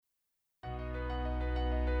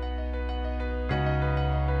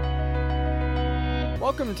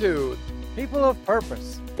Welcome to People of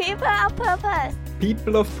Purpose. People of Purpose.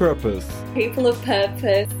 People of Purpose. People of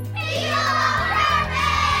Purpose.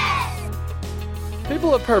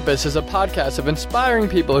 People of Purpose is a podcast of inspiring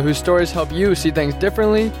people whose stories help you see things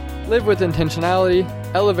differently, live with intentionality,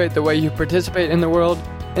 elevate the way you participate in the world,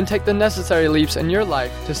 and take the necessary leaps in your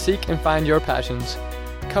life to seek and find your passions.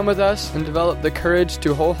 Come with us and develop the courage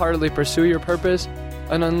to wholeheartedly pursue your purpose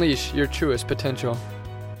and unleash your truest potential.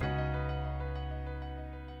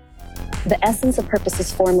 The essence of purpose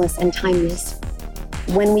is formless and timeless.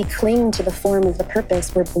 When we cling to the form of the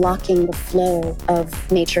purpose, we're blocking the flow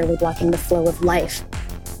of nature, we're blocking the flow of life.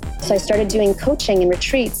 So I started doing coaching and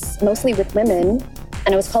retreats, mostly with women,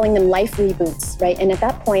 and I was calling them life reboots, right? And at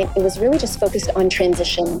that point, it was really just focused on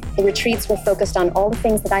transition. The retreats were focused on all the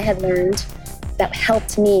things that I had learned that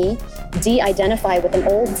helped me de-identify with an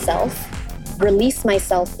old self, release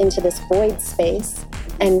myself into this void space,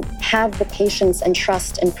 and have the patience and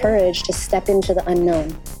trust and courage to step into the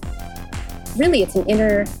unknown. Really, it's an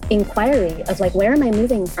inner inquiry of like, where am I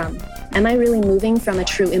moving from? Am I really moving from a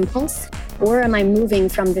true impulse? Or am I moving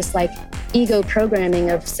from this like ego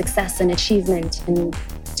programming of success and achievement and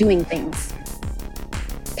doing things?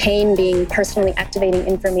 Pain being personally activating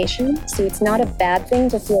information. So it's not a bad thing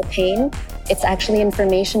to feel pain. It's actually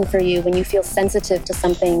information for you when you feel sensitive to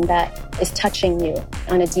something that is touching you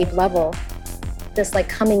on a deep level. This like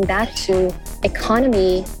coming back to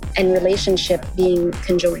economy and relationship being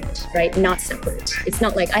conjoined, right? Not separate. It's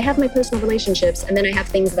not like I have my personal relationships and then I have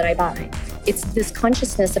things that I buy. It's this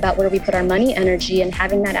consciousness about where we put our money energy and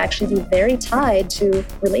having that actually be very tied to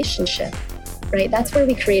relationship, right? That's where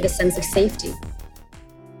we create a sense of safety.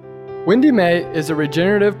 Wendy May is a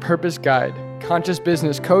regenerative purpose guide, conscious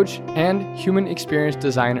business coach, and human experience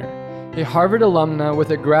designer. A Harvard alumna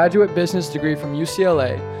with a graduate business degree from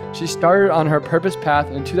UCLA, she started on her purpose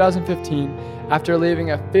path in 2015 after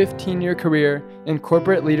leaving a 15-year career in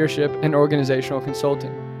corporate leadership and organizational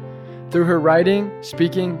consulting. Through her writing,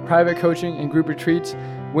 speaking, private coaching, and group retreats,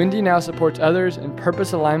 Wendy now supports others in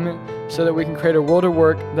purpose alignment so that we can create a world of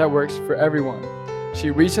work that works for everyone.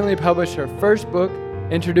 She recently published her first book,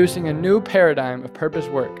 introducing a new paradigm of purpose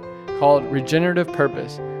work called Regenerative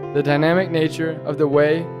Purpose, the dynamic nature of the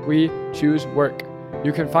way we choose work.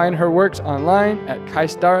 You can find her works online at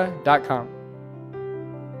kaistara.com.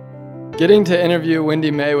 Getting to interview Wendy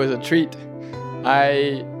May was a treat.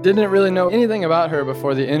 I didn't really know anything about her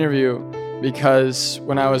before the interview because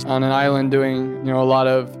when I was on an island doing, a lot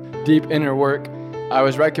of deep inner work, I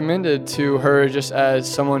was recommended to her just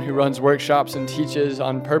as someone who runs workshops and teaches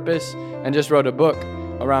on purpose and just wrote a book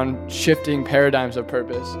around shifting paradigms of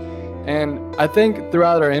purpose. And I think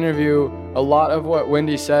throughout our interview, a lot of what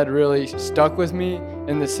Wendy said really stuck with me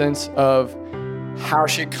in the sense of how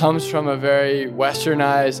she comes from a very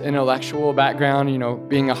westernized intellectual background,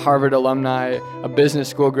 being a Harvard alumni, a business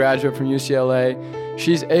school graduate from UCLA.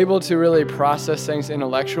 She's able to really process things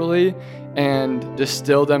intellectually and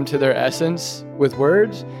distill them to their essence with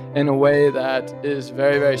words in a way that is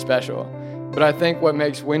very, very special. But I think what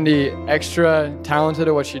makes Wendy extra talented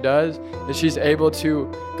at what she does is she's able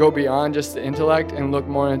to go beyond just the intellect and look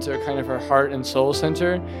more into kind of her heart and soul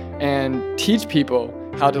center and teach people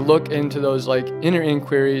how to look into those like inner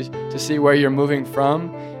inquiries to see where you're moving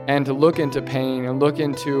from and to look into pain and look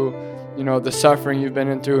into, the suffering you've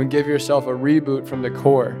been through and give yourself a reboot from the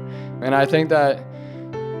core. And I think that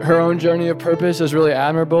her own journey of purpose is really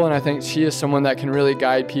admirable, and I think she is someone that can really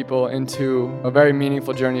guide people into a very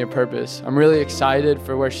meaningful journey of purpose. I'm really excited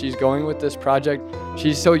for where she's going with this project.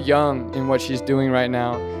 She's so young in what she's doing right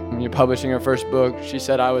now. When you're publishing her first book, she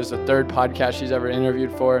said I was the third podcast she's ever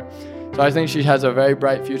interviewed for. So I think she has a very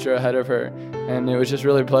bright future ahead of her, and it was just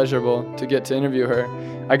really pleasurable to get to interview her.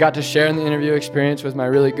 I got to share in the interview experience with my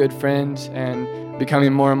really good friends and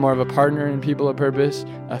becoming more and more of a partner in People of Purpose,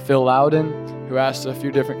 Phil Loudon, who asked a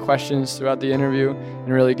few different questions throughout the interview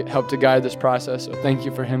and really helped to guide this process. So thank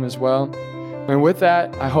you for him as well. And with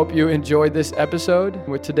that, I hope you enjoyed this episode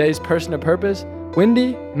with today's person of purpose,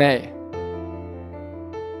 Wendy May.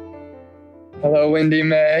 Hello, Wendy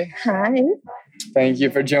May. Hi. Thank you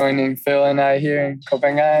for joining Phil and I here in Koh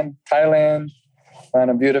Phangan, Thailand. We're on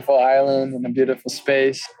a beautiful island in a beautiful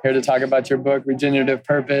space. Here to talk about your book, Regenerative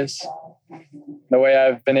Purpose. The way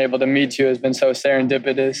I've been able to meet you has been so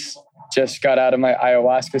serendipitous. Just got out of my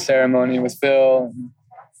ayahuasca ceremony with Phil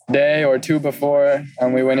a day or two before,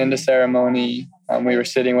 and we went into ceremony. We were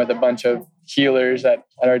sitting with a bunch of healers at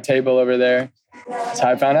our table over there. That's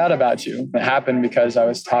how I found out about you. It happened because I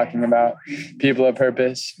was talking about People of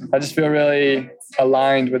Purpose. I just feel really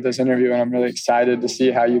aligned with this interview, and I'm really excited to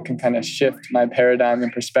see how you can kind of shift my paradigm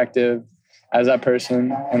and perspective as that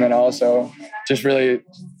person, and then also just really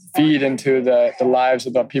feed into the lives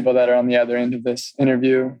of the people that are on the other end of this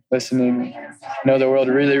interview, listening. I know the world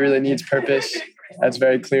really, really needs purpose. That's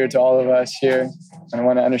very clear to all of us here. And I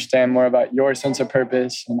want to understand more about your sense of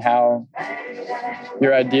purpose and how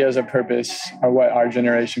your ideas of purpose are what our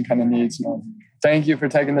generation kind of needs. Thank you for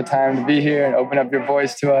taking the time to be here and open up your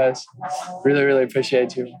voice to us. Really, really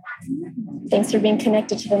appreciate you. Thanks for being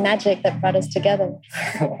connected to the magic that brought us together.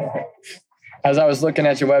 As I was looking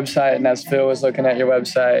at your website and as Phil was looking at your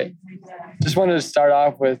website, just wanted to start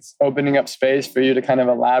off with opening up space for you to kind of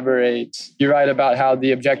elaborate. You write about how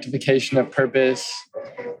the objectification of purpose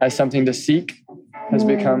as something to seek has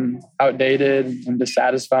become outdated and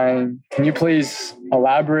dissatisfying. Can you please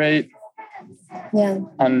elaborate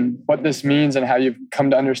on what this means and how you've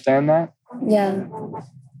come to understand that? Yeah.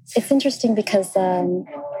 It's interesting because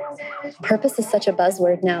purpose is such a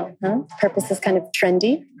buzzword now. Purpose is kind of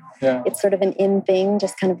trendy. Yeah. It's sort of an in thing,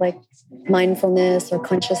 just kind of like mindfulness or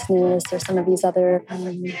consciousness or some of these other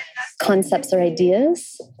concepts or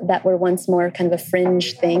ideas that were once more kind of a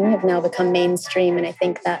fringe thing have now become mainstream. And I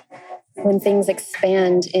think that when things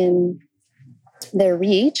expand in their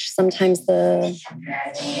reach, sometimes the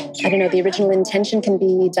original intention can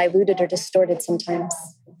be diluted or distorted sometimes.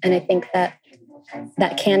 And I think that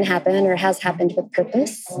can happen or has happened with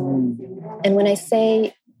purpose. And when I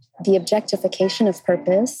say the objectification of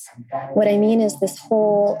purpose, what I mean is this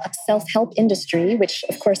whole self-help industry, which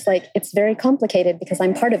of course, it's very complicated because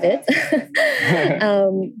I'm part of it.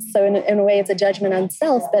 So in a way, it's a judgment on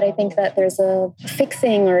self, but I think that there's a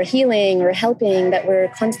fixing or healing or helping that we're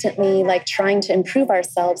constantly trying to improve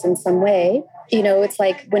ourselves in some way. It's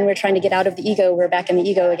like when we're trying to get out of the ego, we're back in the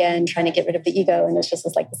ego again, trying to get rid of the ego. And it's just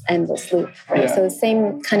this endless loop, right? Yeah. So the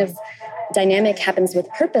same kind of dynamic happens with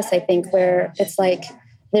purpose, I think, where it's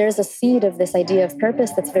there's a seed of this idea of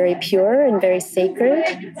purpose that's very pure and very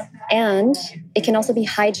sacred. And it can also be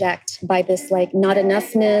hijacked by this not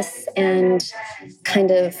enoughness and kind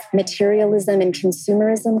of materialism and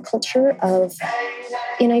consumerism culture of,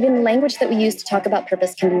 even the language that we use to talk about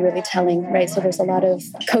purpose can be really telling, right? So there's a lot of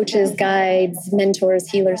coaches, guides, mentors,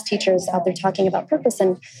 healers, teachers out there talking about purpose.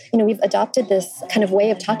 And, we've adopted this kind of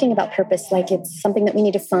way of talking about purpose like it's something that we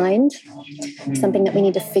need to find, something that we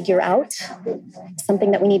need to figure out,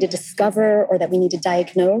 something that we need to discover or that we need to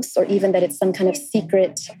diagnose, or even that it's some kind of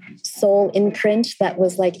secret soul imprint that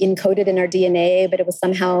was encoded in our DNA, but it was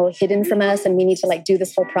somehow hidden from us. And we need to do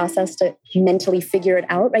this whole process to mentally figure it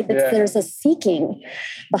out, right? There's a seeking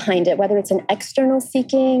behind it, whether it's an external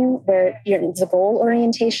seeking where it's a goal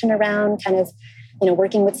orientation around kind of,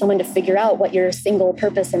 working with someone to figure out what your single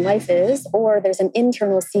purpose in life is, or there's an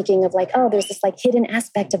internal seeking of there's this hidden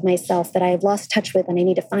aspect of myself that I have lost touch with and I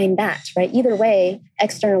need to find that, right? Either way,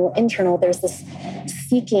 external or internal, there's this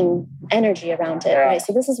seeking energy around it, right?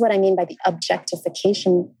 So this is what I mean by the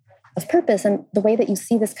objectification of purpose. And the way that you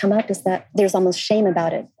see this come up is that there's almost shame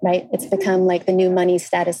about it, right? It's become the new money,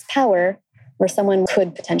 status, power, where someone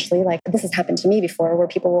could potentially, this has happened to me before, where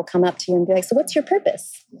people will come up to you and be like, so what's your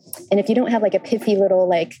purpose? And if you don't have a pithy little,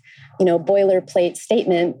 boilerplate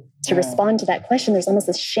statement to respond to that question, there's almost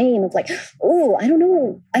this shame of oh, I don't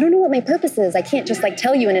know what my purpose is. I can't just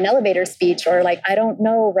tell you in an elevator speech, or I don't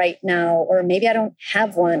know right now, or maybe I don't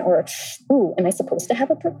have one, or, ooh, am I supposed to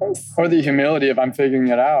have a purpose? Or the humility of I'm figuring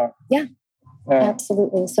it out. Yeah.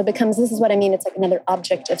 Absolutely. So this is what I mean. It's another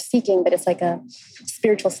object of seeking, but it's a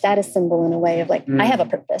spiritual status symbol in a way of I have a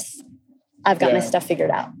purpose. I've got my stuff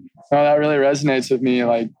figured out. No, that really resonates with me.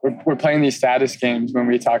 We're playing these status games when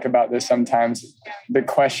we talk about this sometimes. The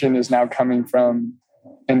question is now coming from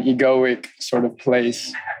an egoic sort of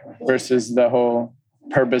place versus the whole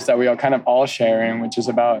purpose that we all share in, which is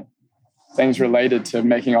about things related to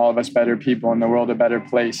making all of us better people and the world a better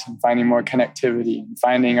place, and finding more connectivity, and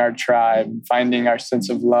finding our tribe, and finding our sense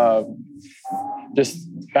of love. Just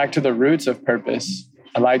back to the roots of purpose.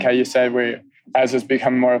 I like how you said as it's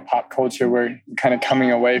become more of pop culture, we're kind of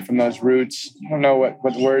coming away from those roots. I don't know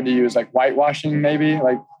what word to use, whitewashing maybe?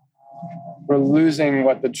 We're losing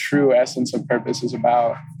what the true essence of purpose is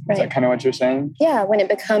about. Right. Is that kind of what you're saying? Yeah, when it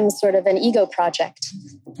becomes sort of an ego project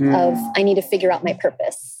of I need to figure out my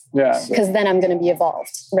purpose. Yeah. Because then I'm going to be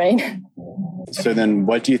evolved, right? So then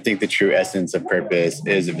what do you think the true essence of purpose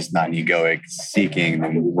is if it's not an egoic seeking?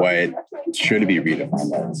 Then what should it be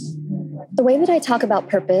redefined as? The way that I talk about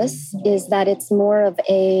purpose is that it's more of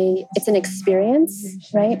it's an experience,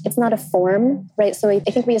 right? It's not a form, right? So I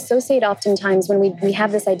think we associate oftentimes when we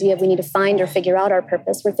have this idea of we need to find or figure out our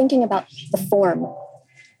purpose, we're thinking about the form.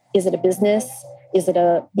 Is it a business? Is it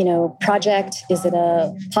a, project? Is it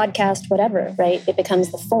a podcast? Whatever, right? It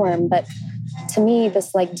becomes the form. But to me,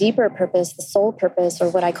 this like deeper purpose, the soul purpose, or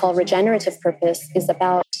what I call regenerative purpose, is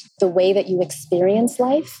about the way that you experience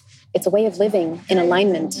life. It's a way of living in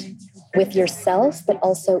alignment with yourself, but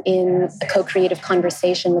also in a co-creative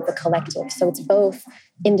conversation with the collective. So it's both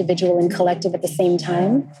individual and collective at the same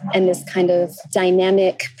time, and this kind of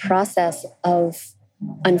dynamic process of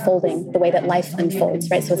unfolding the way that life unfolds,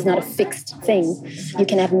 right? So it's not a fixed thing. You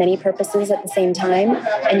can have many purposes at the same time,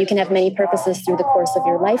 and you can have many purposes through the course of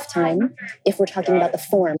your lifetime if we're talking about the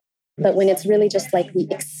form. But when it's really just like the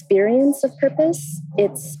experience of purpose,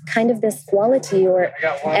 it's kind of this quality or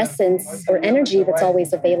essence or energy that's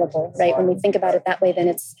always available, right? When we think about it that way,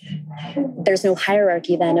 then there's no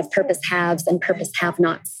hierarchy then of purpose haves and purpose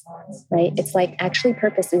have-nots, right? It's like actually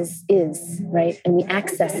purpose is, right? And we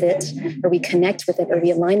access it, or we connect with it, or we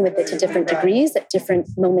align with it to different degrees at different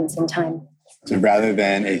moments in time. So rather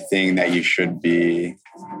than a thing that you should be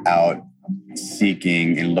out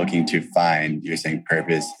seeking and looking to find, you're saying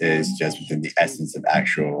purpose is just within the essence of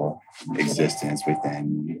actual existence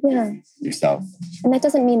within yourself. And that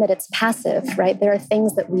doesn't mean that it's passive, right? There are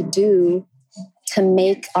things that we do to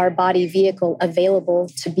make our body vehicle available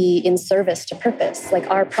to be in service to purpose. Like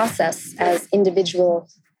our process as individual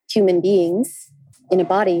human beings in a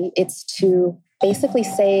body, it's to basically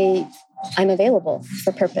say, I'm available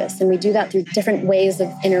for purpose. And we do that through different ways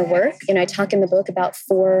of inner work. And I talk in the book about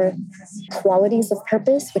 4 qualities of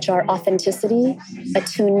purpose, which are authenticity,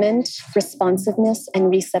 attunement, responsiveness,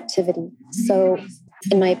 and receptivity. So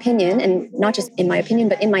in my opinion, and not just in my opinion,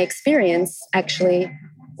 but in my experience, actually,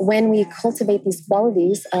 when we cultivate these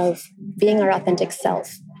qualities of being our authentic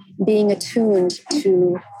self, being attuned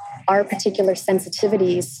to our particular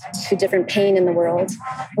sensitivities to different pain in the world,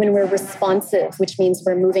 when we're responsive, which means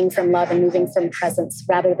we're moving from love and moving from presence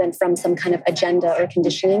rather than from some kind of agenda or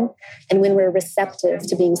conditioning, and when we're receptive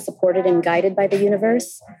to being supported and guided by the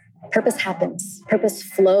universe, purpose happens. Purpose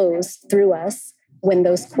flows through us when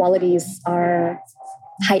those qualities are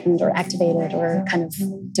heightened or activated or kind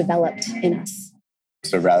of developed in us.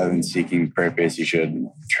 So rather than seeking purpose, you should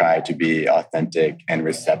try to be authentic and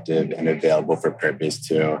receptive and available for purpose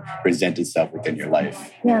to present itself within your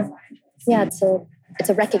life. Yeah. It's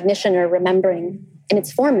a recognition or remembering, and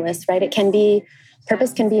it's formless, right?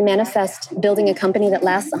 Purpose can be manifest building a company that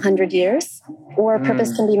lasts 100 years, or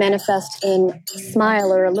purpose can be manifest in a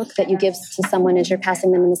smile or a look that you give to someone as you're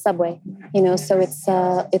passing them in the subway. So it's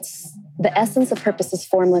the essence of purpose is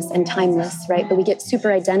formless and timeless, right? But we get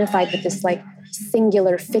super identified with this like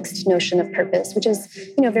singular fixed notion of purpose, which is,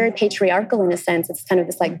 very patriarchal in a sense. It's kind of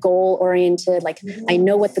this like goal oriented, like I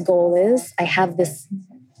know what the goal is. I have this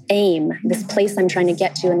aim, this place I'm trying to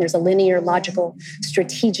get to. And there's a linear, logical,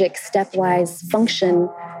 strategic, stepwise function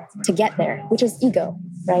to get there, which is ego,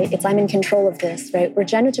 right? It's I'm in control of this, right?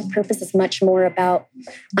 Regenerative purpose is much more about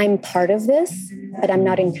I'm part of this, but I'm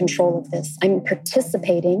not in control of this. I'm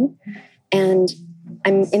participating and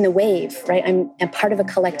I'm in the wave, right? I'm a part of a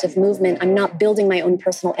collective movement. I'm not building my own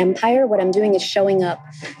personal empire. What I'm doing is showing up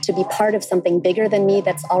to be part of something bigger than me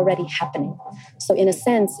that's already happening. So in a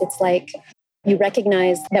sense, it's like you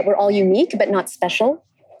recognize that we're all unique, but not special,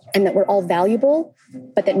 and that we're all valuable,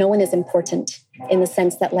 but that no one is important in the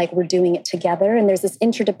sense that like we're doing it together. And there's this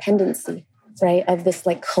interdependency, right, of this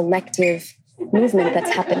like collective movement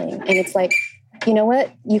that's happening. And it's like, you know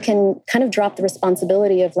what? You can kind of drop the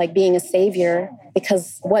responsibility of like being a savior,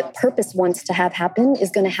 because what purpose wants to have happen is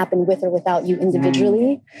going to happen with or without you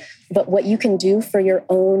individually. But what you can do for your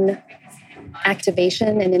own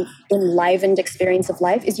activation and enlivened experience of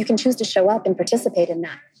life is you can choose to show up and participate in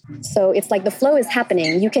that. So it's like the flow is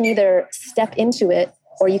happening. You can either step into it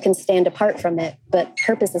or you can stand apart from it, but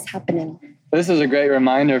purpose is happening. This is a great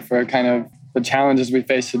reminder for kind of the challenges we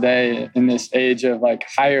face today in this age of like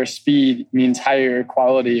higher speed means higher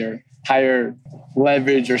quality or higher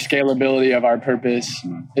leverage or scalability of our purpose.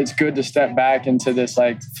 It's good to step back into this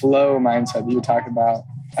like flow mindset that you talk about.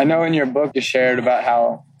 I know in your book you shared about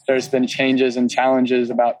how there's been changes and challenges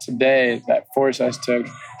about today that force us to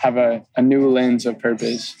have a new lens of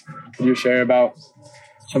purpose. Could you share about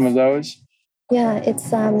some of those? Yeah,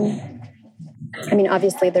 it's,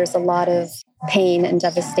 obviously there's a lot of pain and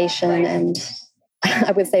devastation and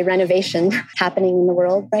I would say renovation happening in the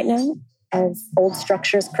world right now, of old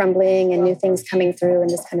structures crumbling and new things coming through, and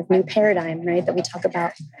this kind of new paradigm, right, that we talk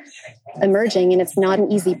about emerging. And it's not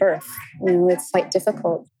an easy birth. It's quite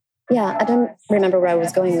difficult. Yeah, I don't remember where I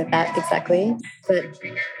was going with that exactly, but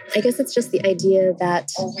I guess it's just the idea that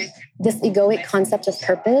this egoic concept of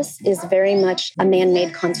purpose is very much a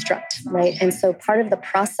man-made construct, right? And so part of the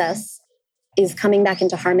process is coming back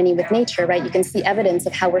into harmony with nature, right? You can see evidence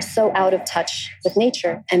of how we're so out of touch with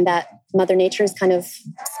nature, and that Mother Nature is kind of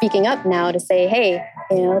speaking up now to say, hey,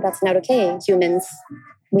 that's not okay. Humans,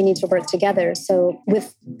 we need to work together. So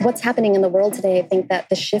with what's happening in the world today, I think that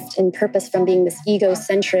the shift in purpose from being this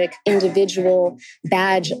egocentric individual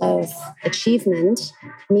badge of achievement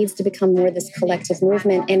needs to become more this collective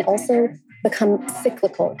movement, and also become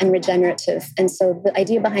cyclical and regenerative. And so the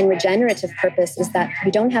idea behind regenerative purpose is that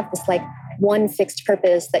you don't have this like one fixed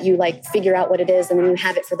purpose that you like figure out what it is and then you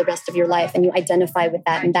have it for the rest of your life and you identify with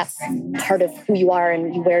that and that's part of who you are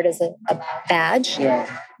and you wear it as a badge. Yeah.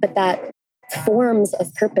 But that forms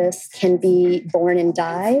of purpose can be born and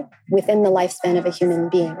die within the lifespan of a human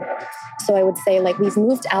being. So I would say like we've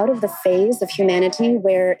moved out of the phase of humanity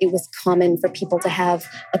where it was common for people to have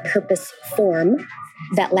a purpose form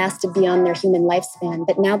that lasted beyond their human lifespan.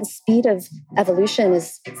 But now the speed of evolution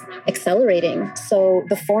is accelerating. So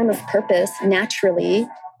the form of purpose naturally,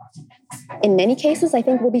 in many cases, I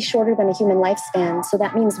think will be shorter than a human lifespan. So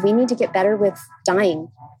that means we need to get better with dying.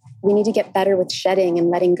 We need to get better with shedding and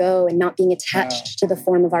letting go and not being attached to the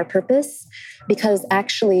form of our purpose. Because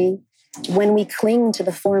actually, when we cling to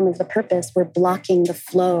the form of the purpose, we're blocking the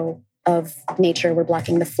flow of nature, we're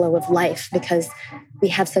blocking the flow of life because we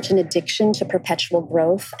have such an addiction to perpetual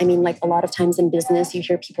growth. I mean, like a lot of times in business, you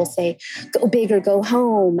hear people say, go big or go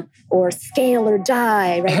home, or scale or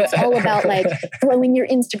die, right? It's all about like growing your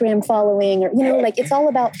Instagram following, or, like it's all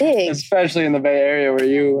about big. Especially in the Bay Area where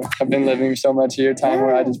you have been living so much of your time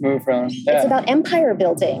where I just moved from. Yeah. It's about empire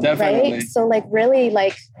building, Definitely. Right? So like really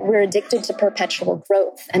like we're addicted to perpetual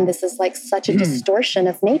growth. And this is like such a distortion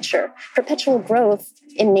of nature. Perpetual growth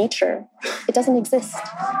in nature, it doesn't exist,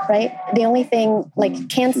 right? The only thing like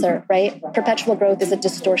cancer, right? Perpetual growth is a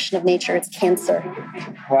distortion of nature. It's cancer.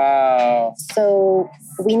 Wow. So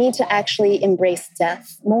we need to actually embrace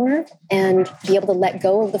death more and be able to let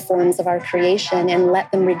go of the forms of our creation and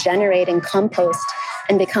let them regenerate and compost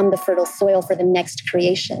and become the fertile soil for the next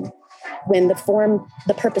creation. When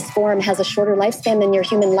the purpose form has a shorter lifespan than your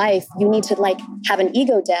human life, you need to like have an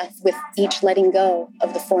ego death with each letting go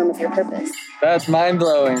of the form of your purpose. That's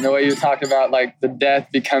mind-blowing, the way you talk about like the death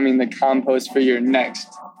becoming the compost for your next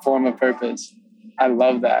form of purpose. I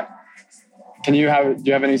love that. Do you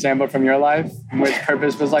have an example from your life in which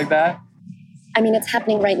purpose was like that? I mean, it's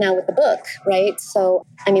happening right now with the book, right? So,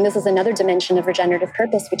 I mean, this is another dimension of regenerative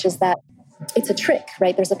purpose, which is that it's a trick,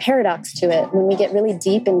 right? There's a paradox to it. When we get really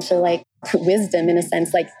deep into like wisdom, in a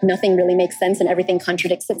sense, like nothing really makes sense and everything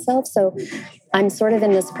contradicts itself. So I'm sort of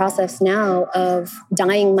in this process now of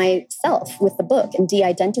dying myself with the book and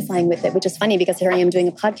de-identifying with it, which is funny because here I am doing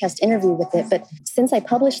a podcast interview with it. But since I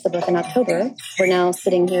published the book in October, we're now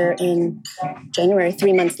sitting here in January,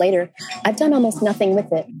 3 months later, I've done almost nothing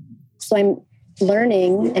with it. So I'm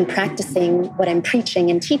learning and practicing what I'm preaching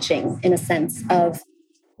and teaching, in a sense of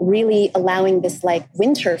really allowing this like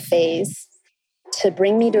winter phase to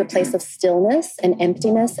bring me to a place of stillness and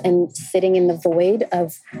emptiness and sitting in the void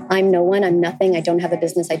of I'm no one, I'm nothing, I don't have a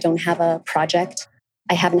business, I don't have a project,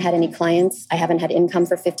 I haven't had any clients, I haven't had income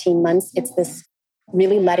for 15 months. It's this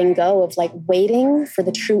really letting go of like waiting for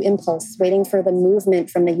the true impulse, waiting for the movement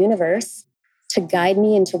from the universe to guide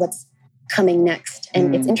me into what's coming next.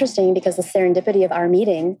 And it's interesting because the serendipity of our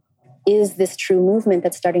meeting is this true movement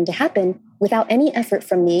that's starting to happen without any effort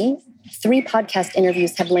from me. 3 podcast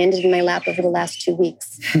interviews have landed in my lap over the last 2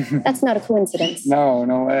 weeks. That's not a coincidence. No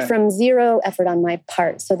way. From zero effort on my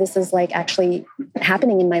part. So this is like actually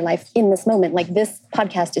happening in my life in this moment. Like this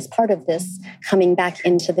podcast is part of this coming back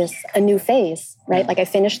into this, a new phase, right? Like I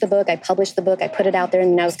finished the book, I published the book, I put it out there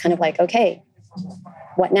and I was kind of like, okay,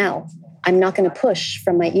 what now? I'm not going to push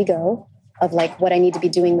from my ego of like what I need to be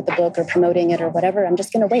doing with the book or promoting it or whatever. I'm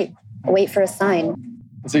just going to wait for a sign.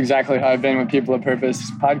 That's exactly how I've been with People of Purpose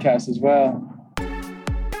podcast as well.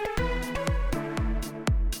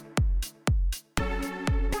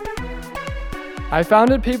 I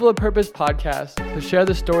founded People of Purpose podcast to share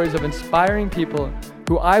the stories of inspiring people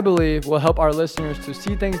who I believe will help our listeners to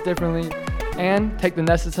see things differently and take the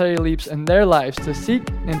necessary leaps in their lives to seek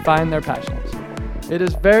and find their passions. It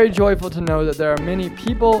is very joyful to know that there are many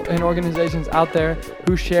people and organizations out there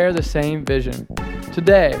who share the same vision.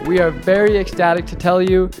 Today, we are very ecstatic to tell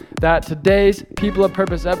you that today's People of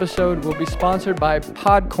Purpose episode will be sponsored by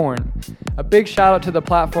Podcorn. A big shout out to the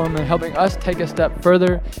platform in helping us take a step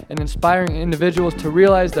further in inspiring individuals to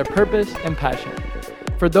realize their purpose and passion.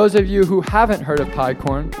 For those of you who haven't heard of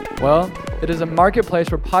Podcorn, well, it is a marketplace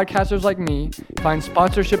where podcasters like me find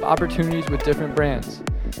sponsorship opportunities with different brands.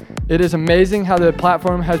 It is amazing how the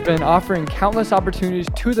platform has been offering countless opportunities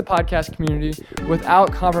to the podcast community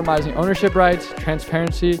without compromising ownership rights,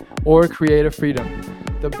 transparency, or creative freedom.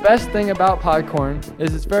 The best thing about Podcorn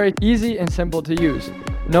is it's very easy and simple to use.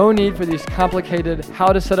 No need for these complicated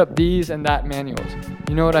how to set up these and that manuals.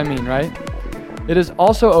 You know what I mean, right? It is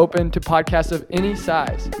also open to podcasts of any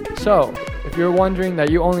size. So, if you're wondering that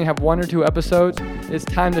you only have 1 or 2 episodes, it's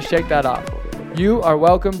time to shake that off. You are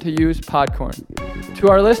welcome to use Podcorn. To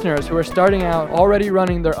our listeners who are starting out already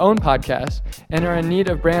running their own podcasts and are in need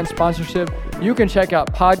of brand sponsorship, you can check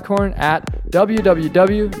out Podcorn at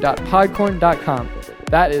www.podcorn.com.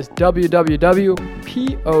 That is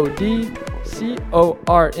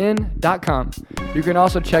www.podcorn.com. You can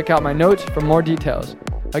also check out my notes for more details.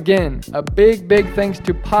 Again, a big thanks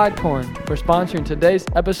to Podcorn for sponsoring today's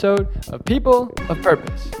episode of People of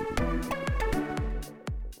Purpose.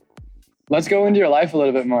 Let's go into your life a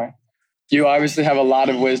little bit more. You obviously have a lot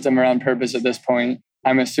of wisdom around purpose at this point.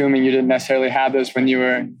 I'm assuming you didn't necessarily have this when you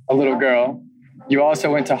were a little girl. You also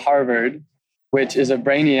went to Harvard, which is a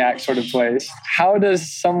brainiac sort of place. How does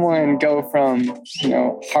someone go from,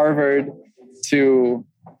 Harvard to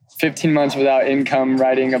 15 months without income,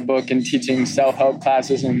 writing a book and teaching self-help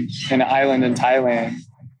classes in an island in Thailand?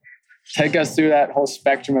 Take us through that whole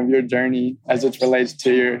spectrum of your journey as it relates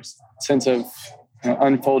to your sense of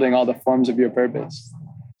unfolding all the forms of your purpose.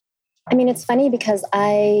 I mean, it's funny because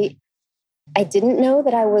I didn't know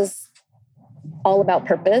that I was all about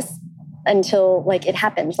purpose until it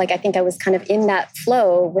happened. I think I was kind of in that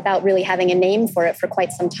flow without really having a name for it for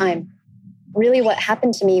quite some time. Really what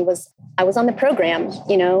happened to me was I was on the program,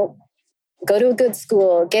 go to a good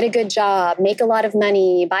school, get a good job, make a lot of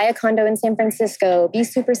money, buy a condo in San Francisco, be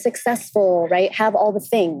super successful, right? Have all the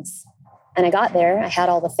things. And I got there, I had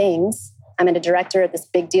all the things. I'm a director at this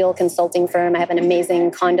big deal consulting firm. I have an amazing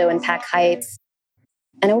condo in Pac Heights.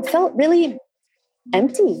 And it felt really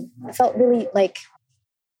empty. I felt really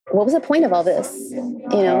what was the point of all this?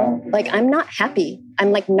 I'm not happy.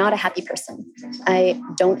 I'm not a happy person. I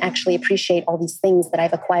don't actually appreciate all these things that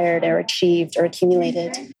I've acquired or achieved or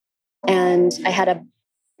accumulated. And I had a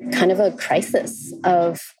kind of a crisis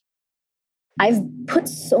of, I've put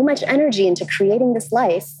so much energy into creating this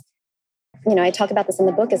life. I talk about this in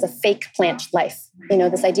the book as a fake plant life.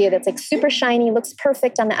 This idea that's super shiny, looks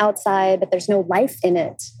perfect on the outside, but there's no life in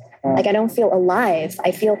it. I don't feel alive. I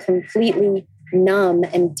feel completely numb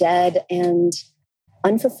and dead and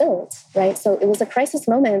unfulfilled, right? So it was a crisis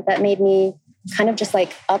moment that made me kind of just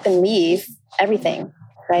up and leave everything,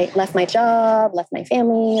 right? Left my job, left my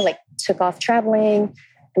family, took off traveling.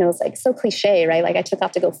 And it was so cliche, right? I took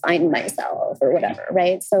off to go find myself or whatever,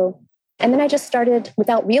 right? So, and then I just started,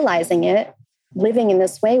 without realizing it, living in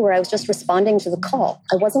this way where I was just responding to the call.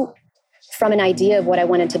 I wasn't from an idea of what I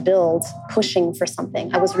wanted to build, pushing for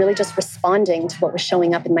something. I was really just responding to what was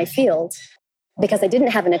showing up in my field because I didn't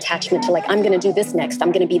have an attachment to I'm going to do this next.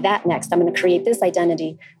 I'm going to be that next. I'm going to create this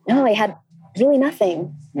identity. No, I had really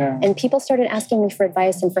nothing. Yeah. And people started asking me for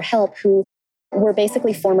advice and for help who were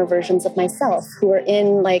basically former versions of myself who were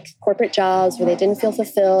in corporate jobs where they didn't feel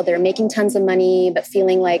fulfilled. They were making tons of money, but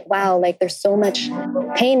feeling wow, there's so much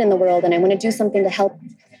pain in the world. And I want to do something to help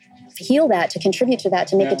heal that, to contribute to that,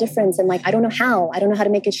 to make a difference. And I don't know how. I don't know how to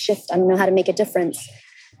make a shift. I don't know how to make a difference.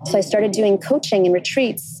 So I started doing coaching and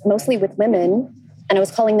retreats, mostly with women. And I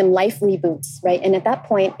was calling them life reboots, right? And at that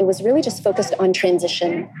point, it was really just focused on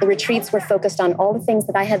transition. The retreats were focused on all the things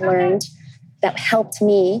that I had learned that helped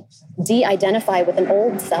me de-identify with an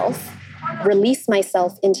old self, release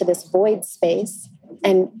myself into this void space,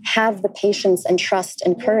 and have the patience and trust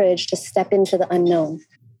and courage to step into the unknown.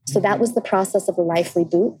 So that was the process of the life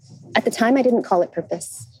reboot. At the time, I didn't call it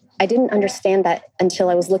purpose. I didn't understand that until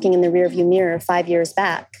I was looking in the rearview mirror 5 years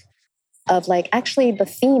back of actually the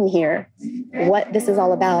theme here, what this is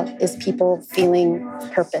all about is people feeling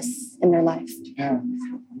purpose in their life. Yeah.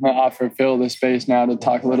 I'm going to offer Phil the space now to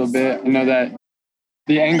talk a little bit. I know that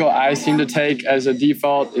the angle I seem to take as a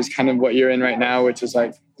default is kind of what you're in right now, which is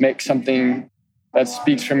make something that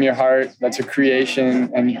speaks from your heart, that's a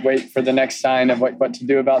creation, and wait for the next sign of what to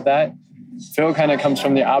do about that. Phil kind of comes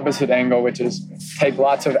from the opposite angle, which is take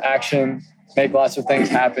lots of action, make lots of things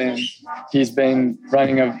happen. He's been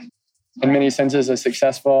running in many senses, a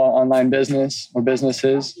successful online business or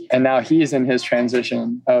businesses. And now he's in his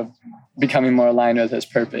transition of becoming more aligned with his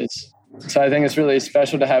purpose. So I think it's really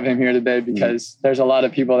special to have him here today because there's a lot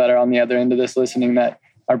of people that are on the other end of this listening that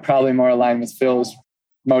are probably more aligned with Phil's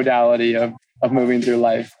modality of moving through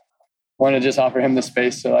life. I want to just offer him the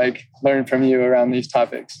space to learn from you around these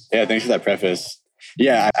topics. Yeah, thanks for that preface.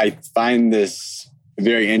 Yeah, I find this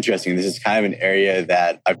very interesting. This is kind of an area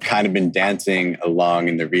that I've kind of been dancing along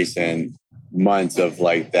in the recent months of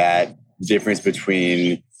like that difference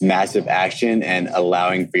between massive action and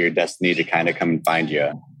allowing for your destiny to kind of come and find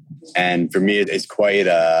you. And for me, it's quite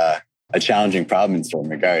a challenging problem in certain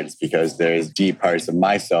regards because there's deep parts of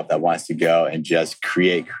myself that wants to go and just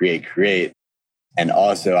create. And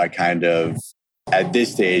also I kind of, at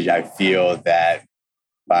this stage, I feel that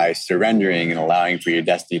by surrendering and allowing for your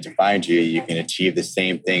destiny to find you, you can achieve the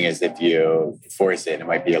same thing as if you force it. It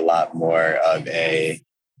might be a lot more of a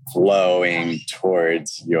flowing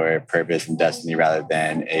towards your purpose and destiny rather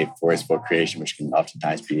than a forceful creation, which can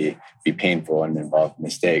oftentimes be painful and involve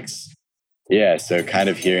mistakes. Yeah, so kind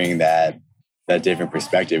of hearing that different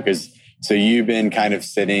perspective, because so you've been kind of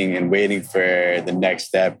sitting and waiting for the next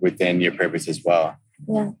step within your purpose as well.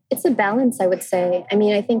 Yeah, it's a balance, I would say. I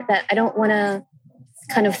mean, I think that I don't want to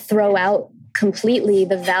kind of throw out completely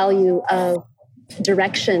the value of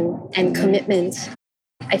direction and commitment.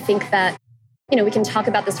 I think that, we can talk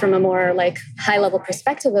about this from a more like high level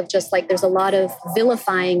perspective of just like there's a lot of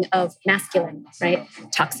vilifying of masculine, right?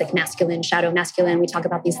 Toxic masculine, shadow masculine. We talk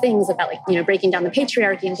about these things about like, breaking down the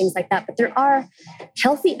patriarchy and things like that. But there are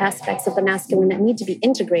healthy aspects of the masculine that need to be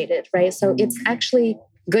integrated, right? So it's actually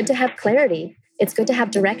good to have clarity. It's good to have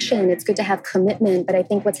direction. It's good to have commitment. But I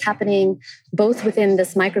think what's happening both within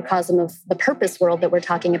this microcosm of the purpose world that we're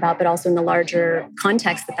talking about, but also in the larger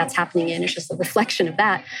context that that's happening in, it's just a reflection of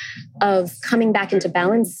that, of coming back into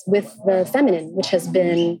balance with the feminine, which has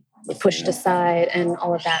been pushed aside and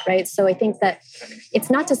all of that, right? So I think that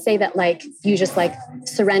it's not to say that like you just like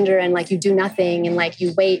surrender and like you do nothing and like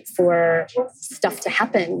you wait for stuff to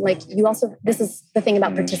happen. Like you also, this is the thing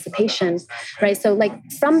about participation, right? So like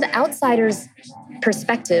from the outsider's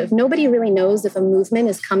perspective, nobody really knows if a movement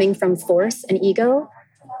is coming from force and ego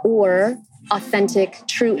or authentic,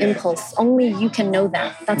 true impulse. Only you can know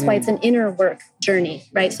that. That's why it's an inner work journey,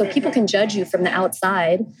 right? So people can judge you from the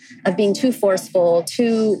outside of being too forceful,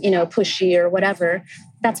 too, pushy or whatever.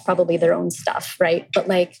 That's probably their own stuff, right? But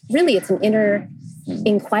like, really, it's an inner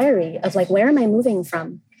inquiry of like, where am I moving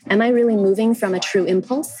from? Am I really moving from a true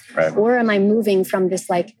impulse? Right. Or am I moving from this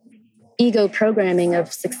like ego programming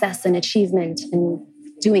of success and achievement and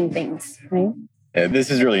doing things, right? Yeah,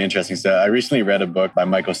 this is really interesting. So I recently read a book by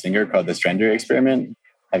Michael Singer called The Surrender Experiment.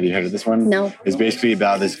 Have you heard of this one? No. It's basically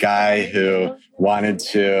about this guy who wanted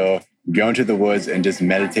to go into the woods and just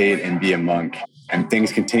meditate and be a monk. And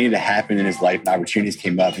things continued to happen in his life. And opportunities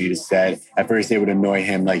came up. And he just said, at first they would annoy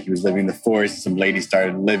him. Like he was living in the forest. Some lady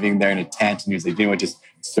started living there in a tent. And he was like, just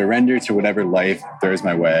surrender to whatever life throws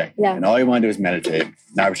my way. Yeah. And all he wanted to do was meditate.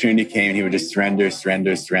 An opportunity came and he would just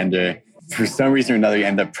surrender. For some reason or another, he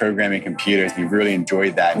ended up programming computers. He really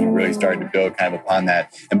enjoyed that. And he really started to build kind of upon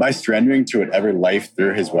that. And by surrendering to whatever life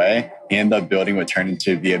threw his way, he ended up building what turned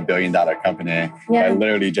into be $1 billion company. Yeah. By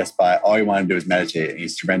literally just by all he wanted to do was meditate. And he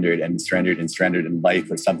surrendered and life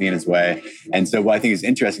put something in his way. And so what I think is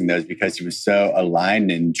interesting though is because he was so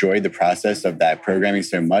aligned and enjoyed the process of that programming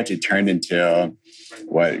so much, it turned into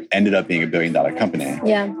what ended up being $1 billion company.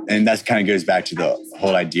 Yeah. And that kind of goes back to the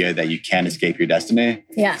whole idea that you can't escape your destiny.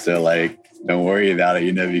 Yeah. So like, don't worry about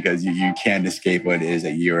it, because you can't escape what it is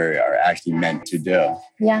that you are actually meant to do.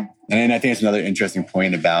 Yeah. And I think it's another interesting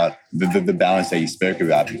point about the balance that you spoke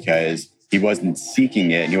about, because he wasn't seeking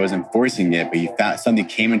it and he wasn't forcing it, but he found something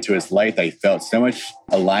came into his life that he felt so much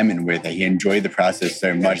alignment with, that he enjoyed the process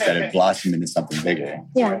so much that it blossomed into something bigger.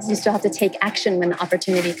 Yeah, you still have to take action when the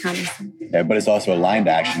opportunity comes. Yeah, but it's also aligned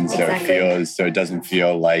action, so Exactly. it doesn't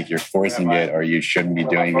feel like you're forcing it or you shouldn't be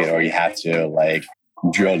doing it or you have to like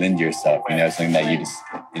drill it into yourself, something that you just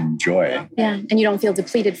enjoy. Yeah, and you don't feel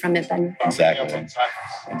depleted from it then. Exactly.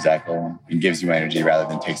 It gives you energy rather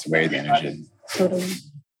than takes away the energy. Totally.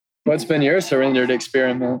 What's been your surrendered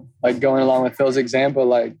experiment? Like going along with Phil's example,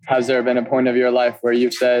 like has there been a point of your life where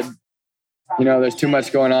you've said, there's too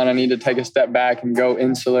much going on, I need to take a step back and go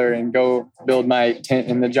insular and go build my tent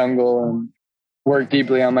in the jungle and work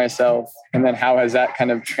deeply on myself? And then how has that kind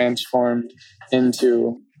of transformed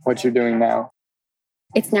into what you're doing now?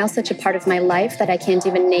 It's now such a part of my life that I can't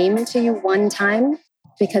even name it to you one time,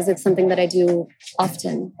 because it's something that I do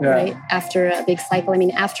often, right? After a big cycle. I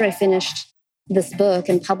mean, after I finished this book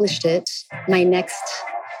and published it, my next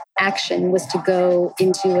action was to go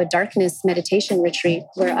into a darkness meditation retreat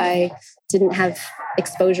where I didn't have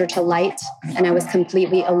exposure to light and I was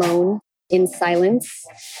completely alone in silence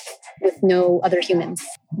with no other humans.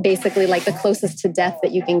 Basically like the closest to death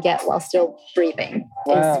that you can get while still breathing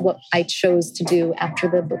is what I chose to do after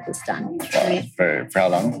the book was done. Right? For how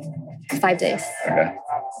long? 5 days. Okay.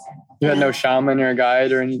 You had no shaman or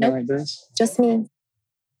guide or anything like this? Just me.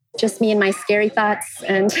 Just me and my scary thoughts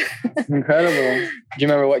and Incredible. Do you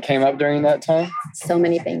remember what came up during that time? so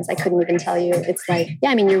many things. I couldn't even tell you. It's like, yeah,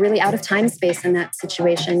 I mean, you're really out of time space in that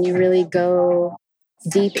situation. You really go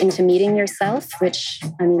deep into meeting yourself, which,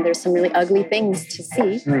 I mean, there's some really ugly things to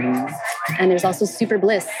see. And there's also super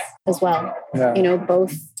bliss as well. Yeah. You know,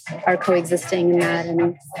 both are coexisting in that.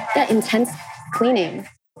 And yeah, intense cleaning,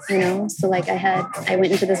 you know? So like I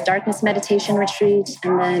went into this darkness meditation retreat,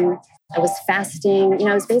 and then I was fasting. You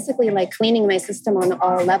know, I was basically like cleaning my system on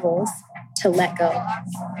all levels to let go,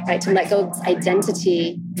 right? To let go of this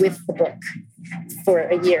identity with the book for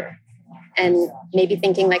a year. And maybe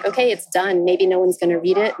thinking like, okay, it's done. Maybe no one's going to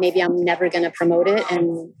read it. Maybe I'm never going to promote it.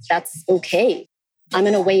 And that's okay. I'm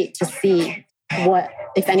going to wait to see what,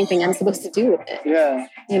 if anything, I'm supposed to do with it. Yeah.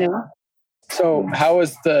 You know? So how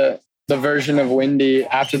was the version of Wendy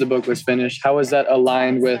after the book was finished? How was that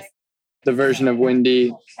aligned with the version of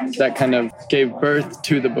Wendy that kind of gave birth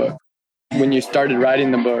to the book? When you started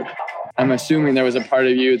writing the book, I'm assuming there was a part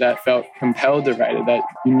of you that felt compelled to write it, that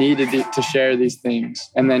you needed to share these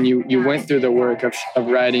things. And then you went through the work of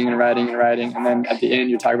writing and writing and writing. And then at the end,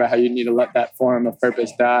 you talk about how you need to let that form of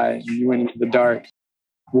purpose die. And you went into the dark.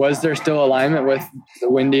 Was there still alignment with the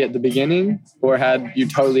Wendy at the beginning? Or had you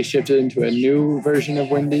totally shifted into a new version of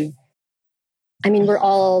Wendy? I mean, we're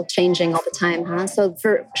all changing all the time, huh? So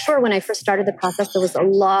for sure, when I first started the process, there was a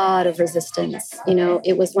lot of resistance. You know,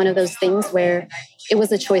 it was one of those things where it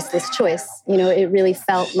was a choiceless choice. You know, it really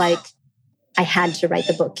felt like I had to write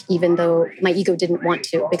the book, even though my ego didn't want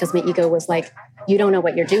to, because my ego was like, you don't know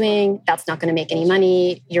what you're doing. That's not going to make any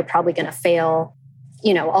money. You're probably going to fail,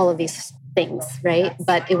 you know, all of these things, right?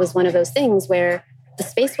 But it was one of those things where the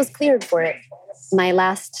space was cleared for it. My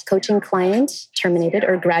last coaching client terminated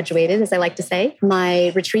or graduated, as I like to say.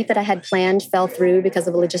 My retreat that I had planned fell through because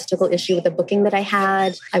of a logistical issue with a booking that I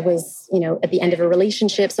had. I was, you know, at the end of a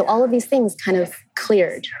relationship. So all of these things kind of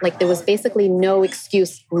cleared. Like there was basically no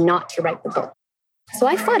excuse not to write the book. So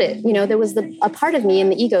I fought it. You know, there was a part of me in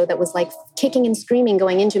the ego that was like kicking and screaming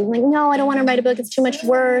going into it, like, no, I don't want to write a book. It's too much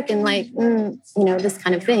work. And like, you know, this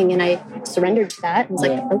kind of thing. And I surrendered to that. I was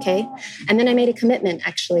like, okay. And then I made a commitment,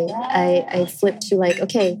 actually. I flipped to like,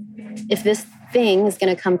 okay, if this thing is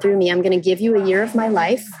going to come through me, I'm going to give you a year of my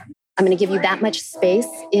life. I'm going to give you that much space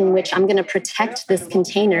in which I'm going to protect this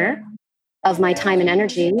container of my time and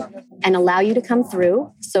energy and allow you to come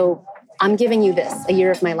through. So I'm giving you this, a year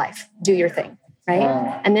of my life. Do your thing.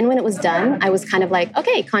 Right. And then when it was done, I was kind of like,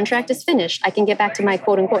 okay, contract is finished. I can get back to my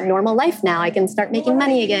quote unquote normal life now. I can start making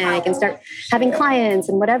money again. I can start having clients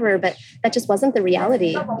and whatever. But that just wasn't the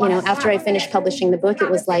reality. You know, after I finished publishing the book, it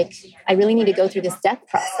was like, I really need to go through this death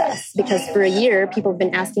process, because for a year, people have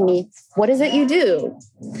been asking me, what is it you do?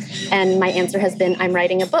 And my answer has been, I'm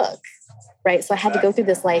writing a book. Right. So I had to go through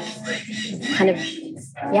this like kind of,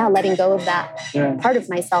 letting go of that part of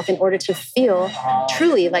myself in order to feel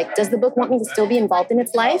truly like, does the book want me to still be involved in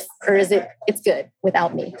its life, or is it's good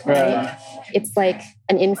without me? Right? It's like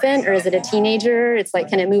an infant, or is it a teenager? It's like,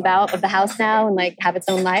 can it move out of the house now and like have its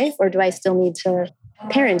own life? Or do I still need to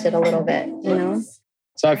parent it a little bit, you know?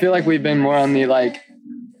 So I feel like we've been more on the like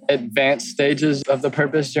advanced stages of the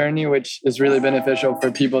purpose journey, which is really beneficial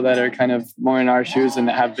for people that are kind of more in our shoes and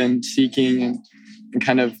that have been seeking and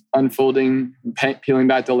kind of unfolding, peeling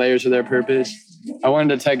back the layers of their purpose. I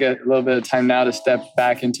wanted to take a little bit of time now to step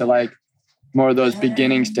back into like more of those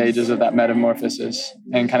beginning stages of that metamorphosis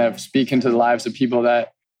and kind of speak into the lives of people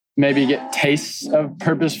that maybe get tastes of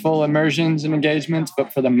purposeful immersions and engagements,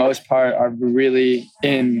 but for the most part are really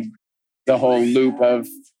in the whole loop of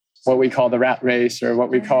what we call the rat race or what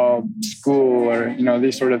we call school or, you know,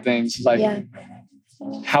 these sort of things. Like,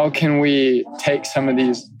 how can we take some of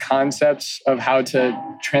these concepts of how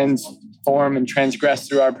to transform and transgress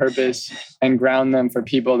through our purpose and ground them for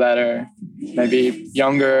people that are maybe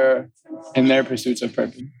younger in their pursuits of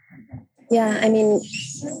purpose? Yeah, I mean,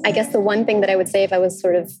 I guess the one thing that I would say if I was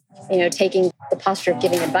sort of, you know, taking the posture of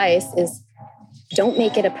giving advice is don't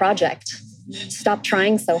make it a project. Stop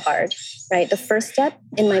trying so hard, right? The first step,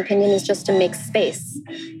 in my opinion, is just to make space.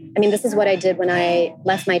 I mean, this is what I did when I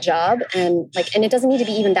left my job, and it doesn't need to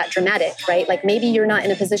be even that dramatic, right? Like maybe you're not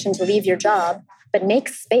in a position to leave your job, but make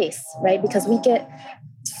space, right? Because we get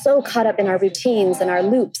so caught up in our routines and our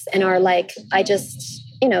loops and our like, I just,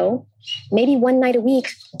 you know, maybe one night a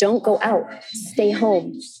week, don't go out, stay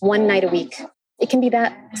home one night a week. It can be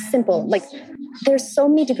that simple. Like there's so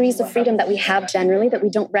many degrees of freedom that we have generally that we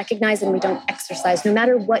don't recognize and we don't exercise, no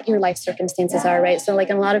matter what your life circumstances are, right? So like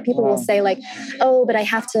a lot of people will say like, oh, but I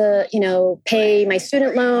have to, you know, pay my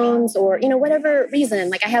student loans or, you know, whatever reason.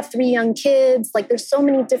 Like I have 3 young kids. Like there's so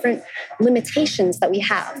many different limitations that we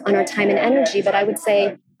have on our time and energy. But I would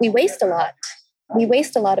say we waste a lot. We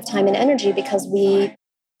waste a lot of time and energy because we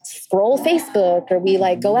scroll Facebook or we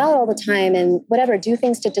like go out all the time and whatever, do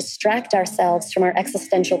things to distract ourselves from our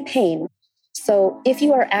existential pain. So if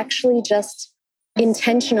you are actually just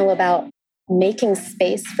intentional about making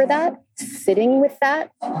space for that, sitting with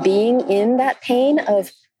that, being in that pain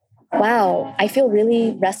of, wow, I feel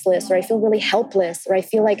really restless, or I feel really helpless, or I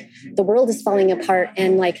feel like the world is falling apart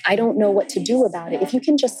and like I don't know what to do about it. If you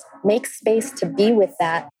can just make space to be with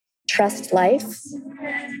that, trust life,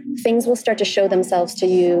 things will start to show themselves to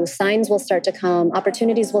you. Signs will start to come.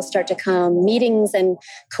 Opportunities will start to come. Meetings and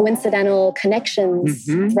coincidental connections,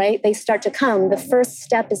 right? They start to come. The first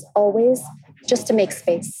step is always just to make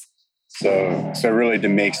space. So really to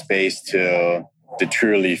make space to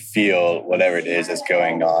truly feel whatever it is that's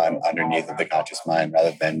going on underneath of the conscious mind,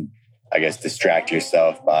 rather than, I guess, distract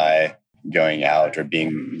yourself by going out or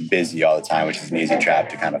being busy all the time, which is an easy trap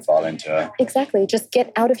to kind of fall into. Exactly. Just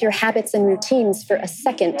get out of your habits and routines for a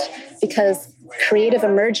second, because creative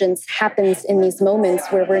emergence happens in these moments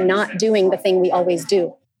where we're not doing the thing we always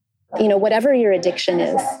do. You know, whatever your addiction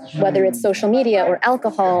is, whether it's social media or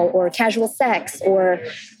alcohol or casual sex or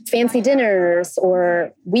fancy dinners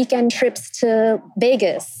or weekend trips to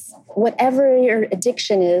Vegas, whatever your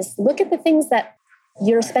addiction is, look at the things that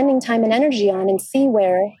you're spending time and energy on and see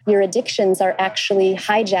where your addictions are actually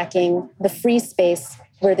hijacking the free space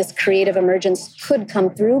where this creative emergence could come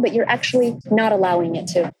through, but you're actually not allowing it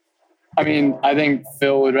to. I mean, I think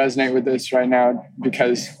Phil would resonate with this right now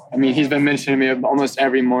because, I mean, he's been mentioning to me almost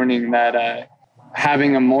every morning that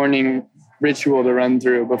having a morning ritual to run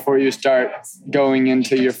through before you start going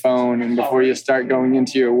into your phone and before you start going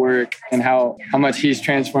into your work, and how much he's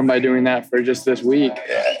transformed by doing that for just this week.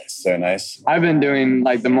 Yeah, it's so nice. I've been doing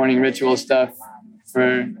like the morning ritual stuff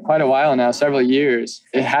for quite a while now, several years.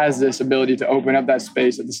 It has this ability to open up that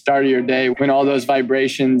space at the start of your day when all those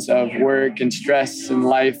vibrations of work and stress and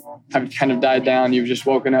life have kind of died down. You've just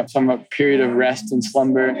woken up from a period of rest and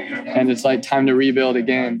slumber, and it's like time to rebuild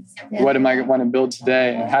again. Yeah. What am I want to build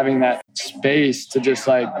today? And having that space to just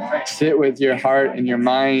like sit with your heart and your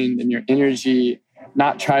mind and your energy,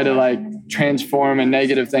 not try to like transform a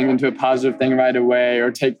negative thing into a positive thing right away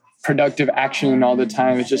or take productive action all the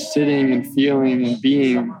time. It's just sitting and feeling and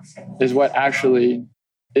being is what actually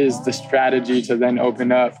is the strategy to then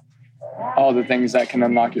open up all the things that can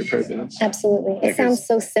unlock your purpose. Absolutely. It sounds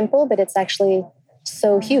so simple, but it's actually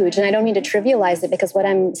so huge. And I don't mean to trivialize it, because what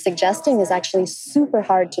I'm suggesting is actually super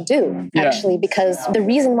hard to do, actually, because the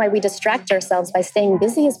reason why we distract ourselves by staying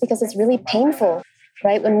busy is because it's really painful,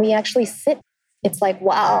 right? When we actually sit, it's like,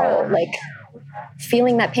 wow, like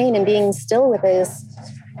feeling that pain and being still with it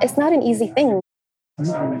it's not an easy thing.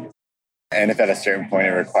 And if at a certain point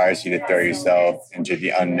it requires you to throw yourself into the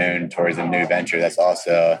unknown towards a new venture, that's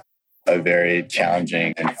also a very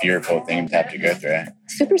challenging and fearful thing to have to go through.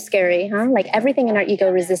 Super scary, huh? Like everything in our ego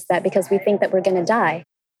resists that because we think that we're going to die.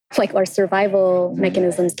 Like our survival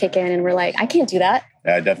mechanisms kick in and we're like, I can't do that.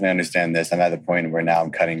 Yeah, I definitely understand this. I'm at the point where now I'm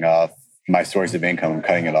cutting off my source of income. I'm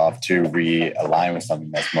cutting it off to realign with something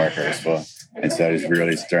that's more purposeful. And so just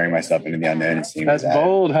really stirring myself into the unknown and seeing that's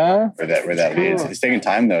bold, huh? Where that leads. It's taking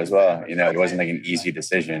time though as well. You know, it wasn't like an easy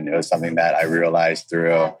decision. It was something that I realized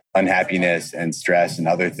through unhappiness and stress and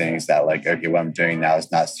other things that like, okay, what I'm doing now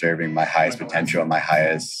is not serving my highest potential, my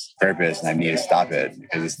highest purpose, and I need to stop it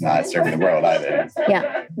because it's not serving the world either.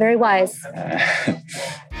 Yeah, very wise.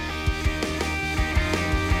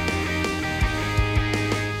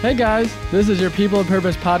 Hey guys, this is your People of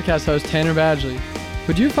Purpose podcast host, Tanner Badgley.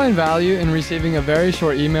 Would you find value in receiving a very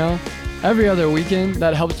short email every other weekend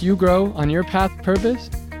that helps you grow on your path to purpose?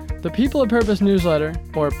 The People of Purpose newsletter,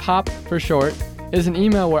 or POP for short, is an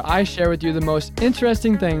email where I share with you the most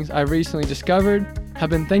interesting things I've recently discovered, have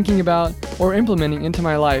been thinking about, or implementing into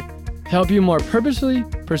my life to help you more purposefully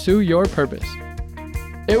pursue your purpose.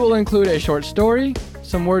 It will include a short story,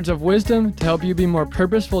 some words of wisdom to help you be more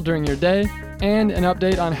purposeful during your day, and an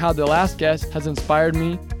update on how the last guest has inspired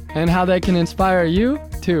me and how they can inspire you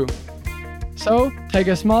too. So take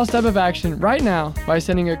a small step of action right now by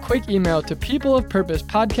sending a quick email to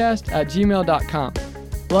peopleofpurposepodcast@gmail.com,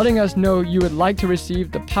 letting us know you would like to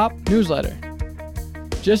receive the POP newsletter.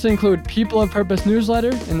 Just include People of Purpose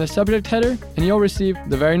newsletter in the subject header and you'll receive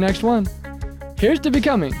the very next one. Here's to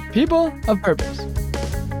becoming People of Purpose.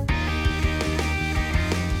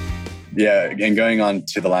 Yeah, and going on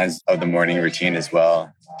to the lines of the morning routine as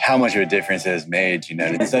well, how much of a difference it has made, you know,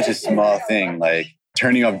 it's such a small thing, like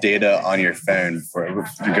turning off data on your phone for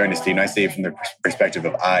going to sleep. And I say from the perspective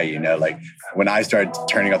of you know, like when I start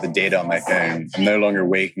turning off the data on my phone, I'm no longer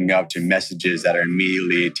waking up to messages that are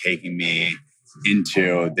immediately taking me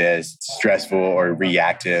into this stressful or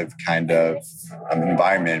reactive kind of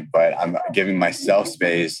environment, but I'm giving myself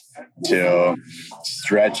space to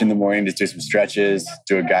stretch in the morning, to do some stretches,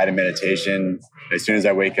 do a guided meditation. As soon as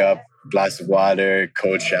I wake up, glass of water,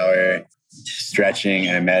 cold shower, stretching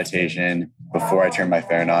and a meditation before I turn my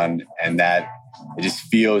phone on. And that it just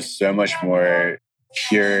feels so much more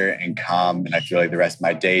pure and calm. And I feel like the rest of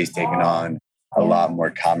my day is taken on a lot more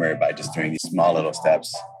calmer by just doing these small little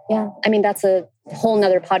steps. Yeah. I mean, that's a whole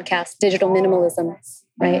nother podcast, digital minimalism,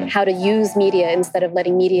 right? How to use media instead of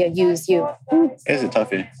letting media use you. It's a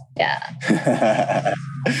toughie. Yeah.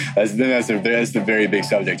 That's the very big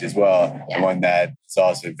subject as well. Yeah. And one that's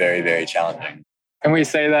also very, very challenging. And we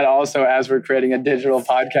say that also as we're creating a digital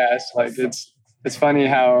podcast. Like it's funny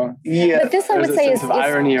how but this I would say is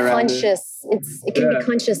irony conscious. It can be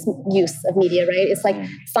conscious use of media, right? It's like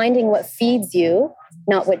finding what feeds you,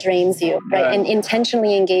 not what drains you, right? And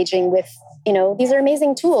intentionally engaging with, these are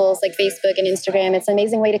amazing tools like Facebook and Instagram. It's an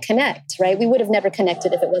amazing way to connect, right? We would have never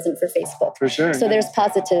connected if it wasn't for Facebook. For sure. So there's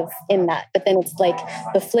positive in that. But then it's like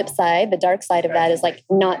the flip side, the dark side of that is like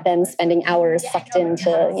not then spending hours sucked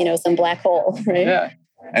into, some black hole, right? Yeah.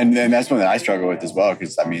 And then that's one that I struggle with as well,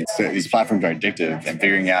 because these platforms are addictive, and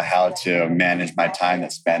figuring out how to manage my time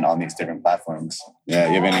that's spent on these different platforms. Yeah,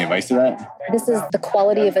 you have any advice to that? This is the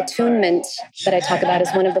quality of attunement that I talk about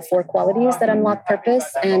as one of the 4 qualities that unlock purpose.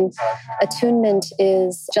 And attunement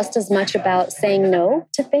is just as much about saying no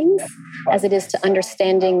to things as it is to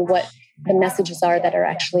understanding what the messages are that are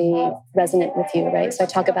actually resonant with you, right? So I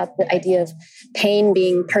talk about the idea of pain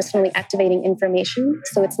being personally activating information.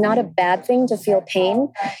 So it's not a bad thing to feel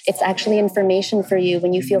pain. It's actually information for you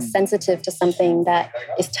when you feel sensitive to something that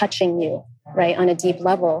is touching you, right, on a deep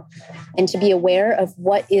level. And to be aware of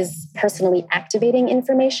what is personally activating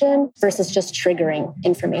information versus just triggering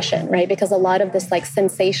information, right? Because a lot of this like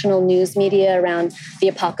sensational news media around the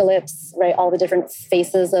apocalypse, right, all the different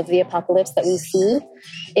faces of the apocalypse that we see,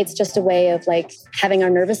 it's just a way of like having our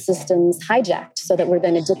nervous systems hijacked so that we're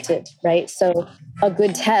then addicted, right? So a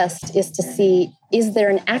good test is to see, is there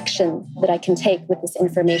an action that I can take with this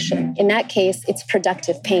information? In that case, it's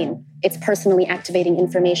productive pain. It's personally activating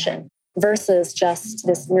information versus just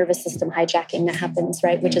this nervous system hijacking that happens,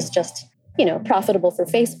 right? Which is just, profitable for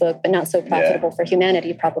Facebook, but not so profitable for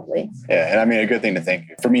humanity, probably. Yeah. And I mean, a good thing to think,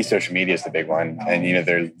 for me, social media is the big one. And,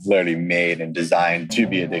 they're literally made and designed to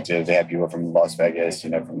be addictive. They have people from Las Vegas,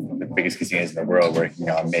 from the biggest casinos in the world working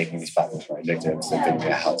on making these platforms more addictive. So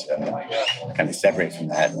figuring out how to kind of separate from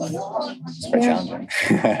that is quite challenging.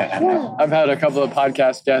 I've had a couple of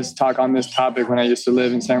podcast guests talk on this topic when I used to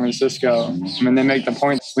live in San Francisco. And they make the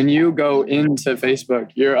point, when you go into Facebook,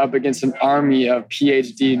 you're up against an army of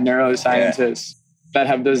PhD neuroscientists that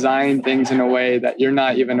have designed things in a way that you're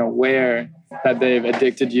not even aware that they've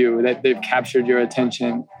addicted you, that they've captured your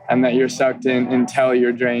attention, and that you're sucked in until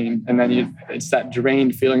you're drained. And then it's that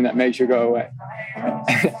drained feeling that makes you go away.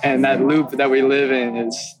 And that loop that we live in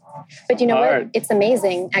is But you know hard. what? It's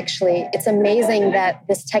amazing, actually. It's amazing that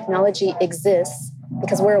this technology exists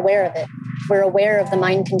because we're aware of it. We're aware of the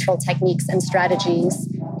mind control techniques and strategies.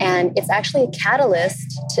 And it's actually a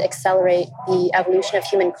catalyst to accelerate the evolution of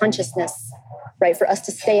human consciousness, right? For us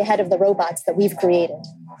to stay ahead of the robots that we've created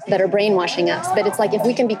that are brainwashing us. But it's like if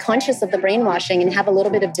we can be conscious of the brainwashing and have a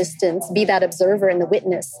little bit of distance, be that observer and the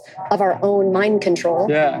witness of our own mind control,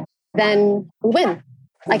 then we win.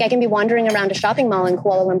 Like I can be wandering around a shopping mall in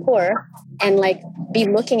Kuala Lumpur and like be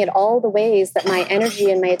looking at all the ways that my energy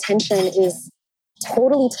and my attention is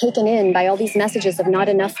totally taken in by all these messages of not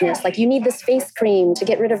enoughness. Like you need this face cream to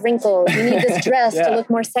get rid of wrinkles. You need this dress to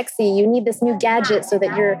look more sexy. You need this new gadget so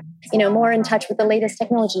that you're, more in touch with the latest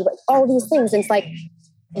technology. Like all these things. And it's like,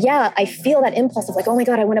 yeah, I feel that impulse of like, oh my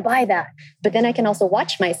God, I want to buy that. But then I can also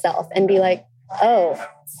watch myself and be like, oh,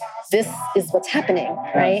 this is what's happening,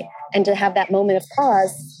 right? And to have that moment of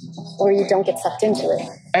pause where you don't get sucked into it.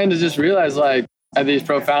 And to just realize like, at these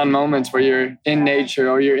profound moments where you're in nature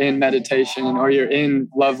or you're in meditation or you're in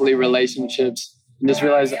lovely relationships, and just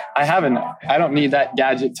realize I have enough. I don't need that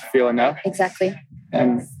gadget to feel enough. Exactly.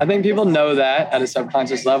 And I think people know that at a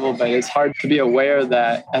subconscious level, but it's hard to be aware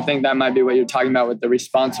that. I think that might be what you're talking about with the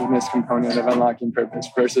responsiveness component of unlocking purpose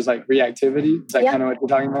versus like reactivity. Is that kind of what you're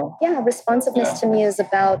talking about? Yeah, responsiveness to me is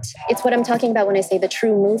about, it's what I'm talking about when I say the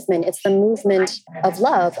true movement. It's the movement of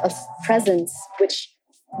love, of presence, which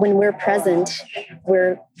when we're present,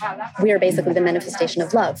 we are basically the manifestation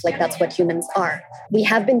of love. Like that's what humans are. We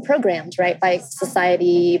have been programmed, right, by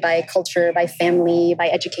society, by culture, by family, by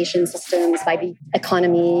education systems, by the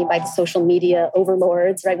economy, by the social media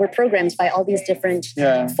overlords, right? We're programmed by all these different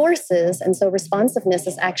forces. And so responsiveness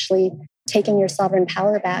is actually taking your sovereign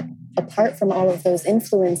power back apart from all of those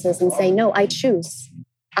influences and saying, no, I choose.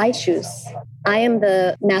 I choose. I am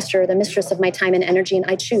the master or the mistress of my time and energy, and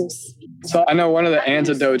I choose. So I know one of the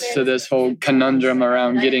antidotes to this whole conundrum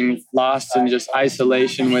around getting lost in just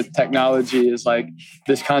isolation with technology is like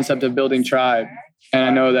this concept of building tribe. And I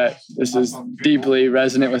know that this is deeply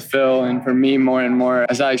resonant with Phil and for me more and more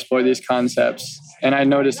as I explore these concepts. And I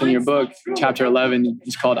noticed in your book, chapter 11,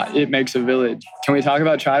 it's called It Makes a Village. Can we talk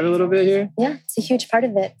about tribe a little bit here? Yeah, it's a huge part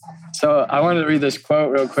of it. So I wanted to read this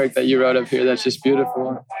quote real quick that you wrote up here that's just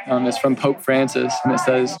beautiful. It's from Pope Francis, and it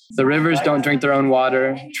says, "The rivers don't drink their own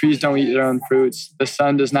water, trees don't eat their own fruits, the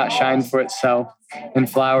sun does not shine for itself, and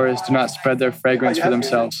flowers do not spread their fragrance for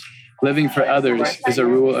themselves. Living for others is a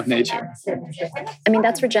rule of nature." I mean,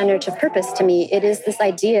 that's regenerative purpose to me. It is this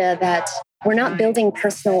idea that we're not building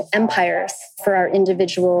personal empires for our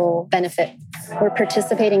individual benefit. We're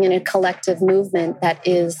participating in a collective movement that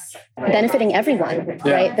is benefiting everyone,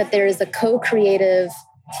 right? That there is a co-creative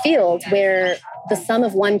field where the sum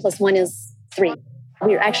of 1 + 1 is 3.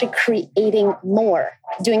 We're actually creating more.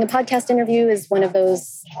 Doing a podcast interview is one of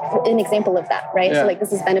those, an example of that, right? So like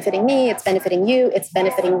this is benefiting me, it's benefiting you, it's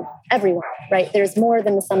benefiting everyone, right? There's more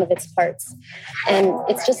than the sum of its parts. And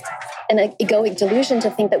it's just an egoic delusion to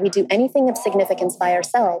think that we do anything of significance by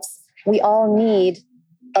ourselves. We all need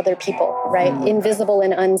other people, right? Invisible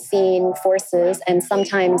and unseen forces, and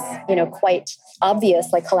sometimes, quite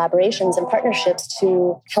obvious, like collaborations and partnerships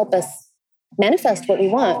to help us manifest what we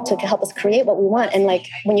want, to help us create what we want. And like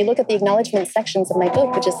when you look at the acknowledgement sections of my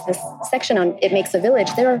book, which is this section on It Makes a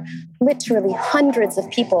Village, there are literally hundreds of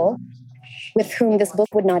people with whom this book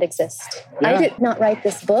would not exist. Yeah. I did not write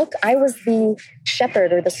this book. I was the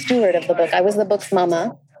shepherd or the steward of the book. I was the book's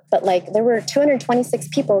mama. But like there were 226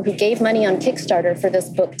 people who gave money on Kickstarter for this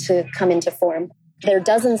book to come into form. There are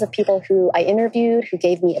dozens of people who I interviewed, who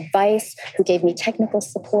gave me advice, who gave me technical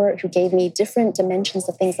support, who gave me different dimensions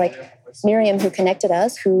of things, like Miriam, who connected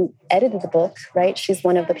us, who edited the book, right? She's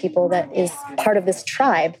one of the people that is part of this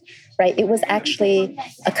tribe, right? It was actually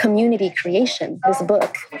a community creation. This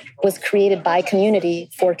book was created by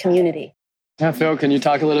community for community. Yeah, Phil, can you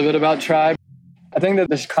talk a little bit about tribe? I think that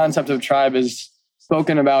this concept of tribe is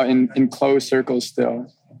spoken about in closed circles still.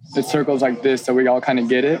 It's circles like this that we all kind of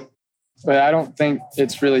get it. But I don't think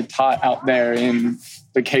it's really taught out there in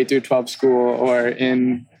the K through 12 school or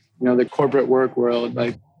in, the corporate work world.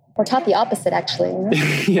 Like we're taught the opposite, actually.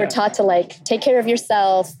 We're taught to like take care of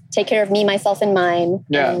yourself, take care of me, myself, and mine,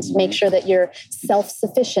 and make sure that you're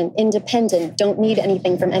self-sufficient, independent, don't need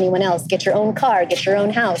anything from anyone else. Get your own car, get your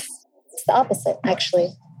own house. It's the opposite, actually.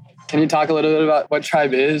 Can you talk a little bit about what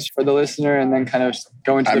tribe is for the listener and then kind of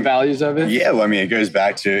go into the values of it? Yeah, well, it goes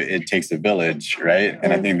back to it takes a village, right?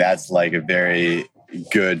 And I think that's like a very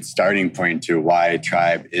good starting point to why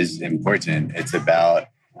tribe is important. It's about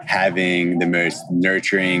having the most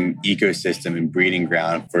nurturing ecosystem and breeding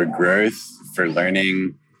ground for growth, for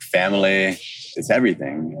learning, family. It's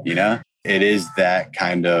everything, It is that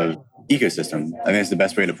kind of ecosystem. I think that's the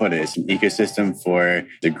best way to put it. It's an ecosystem for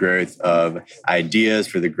the growth of ideas,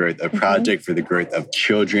 for the growth of project, for the growth of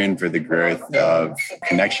children, for the growth of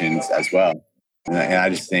connections as well. And I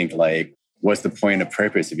just think like, what's the point of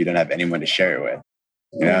purpose if you don't have anyone to share it with?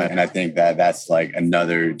 And I think that that's like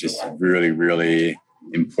another just really, really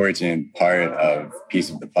important part of piece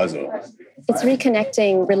of the puzzle. It's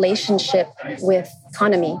reconnecting relationship with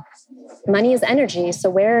economy. Money is energy. So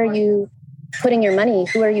where are you putting your money?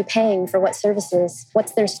 Who are you paying for what services?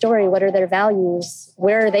 What's their story? What are their values?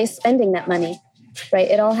 Where are they spending that money? Right?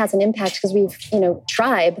 It all has an impact because we've,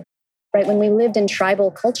 tribe, right? When we lived in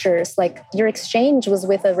tribal cultures, like your exchange was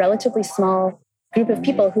with a relatively small group of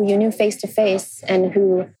people who you knew face to face and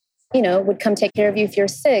who, would come take care of you if you're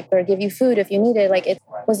sick or give you food if you needed. Like it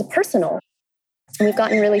was personal. And we've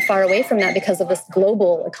gotten really far away from that because of this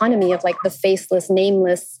global economy of like the faceless,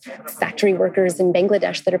 nameless factory workers in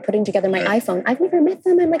Bangladesh that are putting together my iPhone. I've never met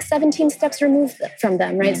them. I'm like 17 steps removed from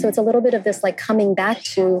them, right? So it's a little bit of this like coming back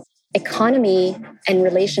to economy and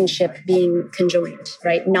relationship being conjoined,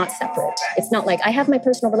 right? Not separate. It's not like I have my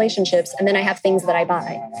personal relationships and then I have things that I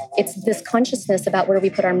buy. It's this consciousness about where we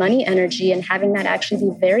put our money, energy, and having that actually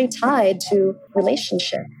be very tied to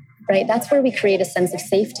relationship, right? That's where we create a sense of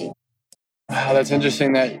safety. Wow, that's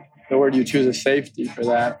interesting that the word you choose is safety for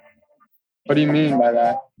that. What do you mean by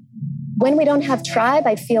that? When we don't have tribe,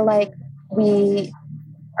 I feel like we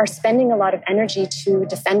are spending a lot of energy to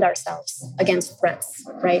defend ourselves against threats,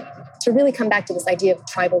 right? To really come back to this idea of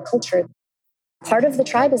tribal culture. Part of the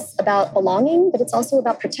tribe is about belonging, but it's also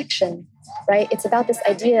about protection, right? It's about this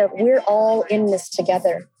idea of we're all in this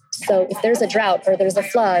together. So if there's a drought or there's a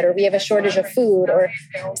flood or we have a shortage of food or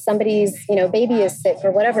somebody's, baby is sick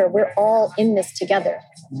or whatever, we're all in this together.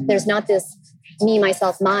 There's not this me,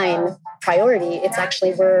 myself, mine priority. It's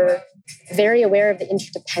actually we're very aware of the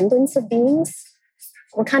interdependence of beings.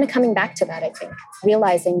 We're kind of coming back to that, I think,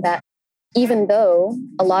 realizing that even though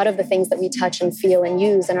a lot of the things that we touch and feel and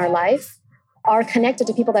use in our life are connected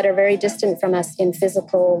to people that are very distant from us in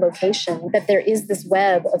physical location, that there is this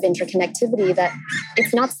web of interconnectivity, that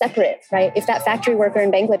it's not separate, right? If that factory worker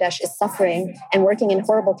in Bangladesh is suffering and working in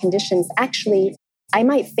horrible conditions, actually, I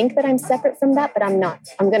might think that I'm separate from that, but I'm not.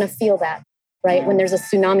 I'm going to feel that, right? When there's a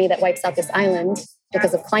tsunami that wipes out this island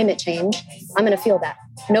because of climate change, I'm going to feel that.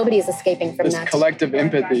 Nobody is escaping from that. Collective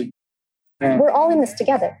empathy. Yeah. We're all in this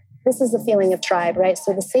together. This is the feeling of tribe, right?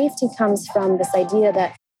 So the safety comes from this idea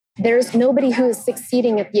that there's nobody who is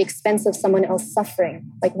succeeding at the expense of someone else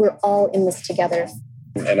suffering. Like we're all in this together.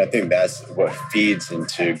 And I think that's what feeds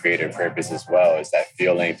into greater purpose as well, is that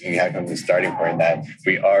feeling you have from the starting point that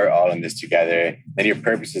we are all in this together. Then your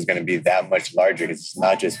purpose is going to be that much larger because it's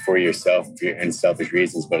not just for yourself for your own selfish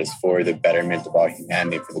reasons, but it's for the betterment of all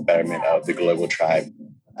humanity, for the betterment of the global tribe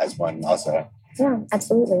as one also. Yeah,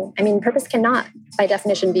 absolutely. I mean, purpose cannot, by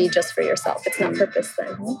definition, be just for yourself. It's not purpose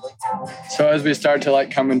then. So as we start to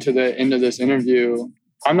come into the end of this interview,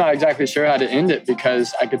 I'm not exactly sure how to end it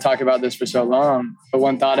because I could talk about this for so long. But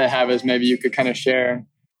one thought I have is maybe you could kind of share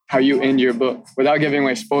how you end your book without giving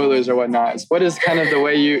away spoilers or whatnot. What is kind of the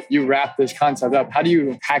way you wrap this concept up? How do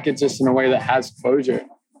you package this in a way that has closure?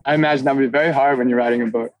 I imagine that would be very hard when you're writing a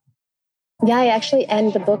book. Yeah, I actually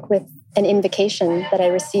end the book with an invocation that I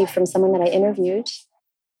received from someone that I interviewed,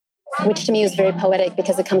 which to me was very poetic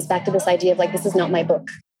because it comes back to this idea of this is not my book.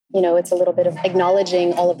 It's a little bit of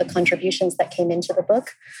acknowledging all of the contributions that came into the book,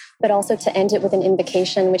 but also to end it with an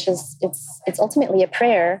invocation, which is, it's ultimately a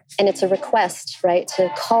prayer and it's a request, right? To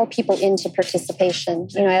call people into participation.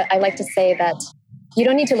 I like to say that you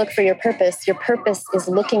don't need to look for your purpose. Your purpose is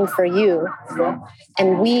looking for you.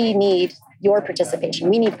 And we need your participation.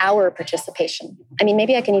 We need our participation. I mean,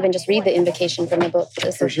 maybe I can even just read the invocation from the book.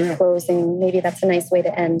 This is closing. Maybe that's a nice way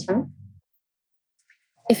to end, huh?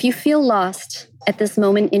 If you feel lost at this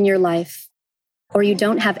moment in your life, or you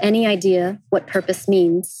don't have any idea what purpose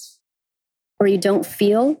means, or you don't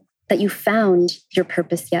feel that you found your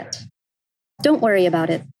purpose yet, don't worry about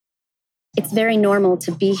it. It's very normal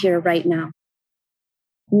to be here right now.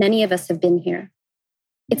 Many of us have been here.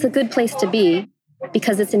 It's a good place to be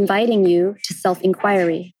because it's inviting you to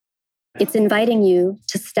self-inquiry. It's inviting you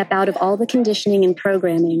to step out of all the conditioning and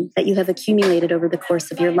programming that you have accumulated over the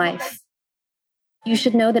course of your life. You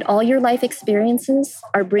should know that all your life experiences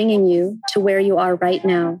are bringing you to where you are right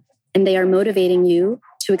now, and they are motivating you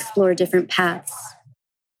to explore different paths.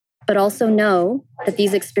 But also know that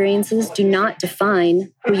these experiences do not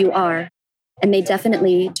define who you are, and they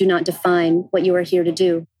definitely do not define what you are here to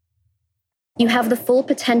do. You have the full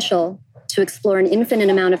potential to explore an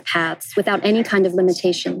infinite amount of paths without any kind of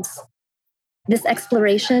limitations. This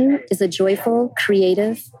exploration is a joyful,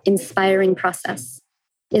 creative, inspiring process.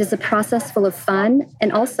 It is a process full of fun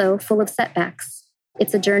and also full of setbacks.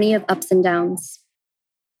 It's a journey of ups and downs.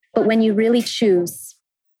 But when you really choose,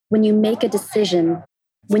 when you make a decision,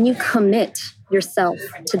 when you commit yourself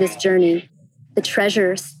to this journey, the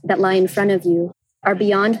treasures that lie in front of you are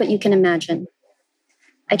beyond what you can imagine.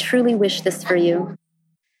 I truly wish this for you.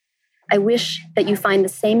 I wish that you find the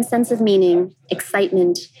same sense of meaning,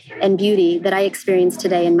 excitement, and beauty that I experienced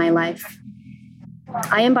today in my life.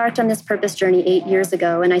 I embarked on this purpose journey 8 years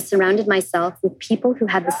ago, and I surrounded myself with people who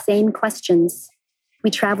had the same questions.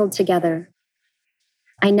 We traveled together.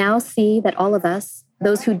 I now see that all of us,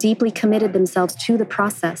 those who deeply committed themselves to the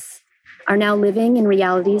process, are now living in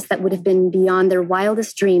realities that would have been beyond their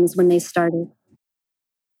wildest dreams when they started.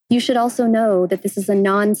 You should also know that this is a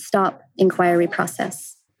non-stop inquiry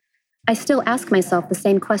process. I still ask myself the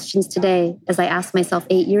same questions today as I asked myself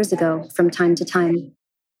 8 years ago from time to time.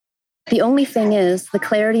 The only thing is, the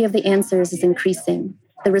clarity of the answers is increasing.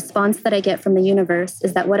 The response that I get from the universe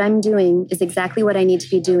is that what I'm doing is exactly what I need to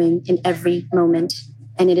be doing in every moment,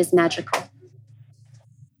 and it is magical.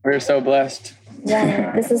 We're so blessed.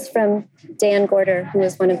 Yeah, this is from Dan Gorder, who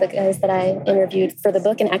was one of the guys that I interviewed for the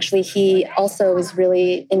book. And actually, he also is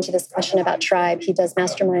really into this question about tribe. He does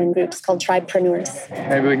mastermind groups called Tribepreneurs.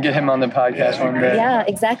 Maybe we can get him on the podcast one day. Yeah,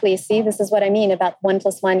 exactly. See, this is what I mean about 1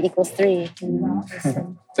 + 1 = 3.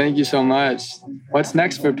 Thank you so much. What's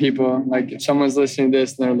next for people? Like, if someone's listening to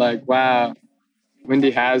this and they're like, wow,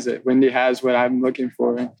 Wendy has it. Wendy has what I'm looking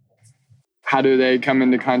for. How do they come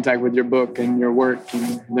into contact with your book and your work?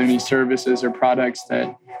 And are there any services or products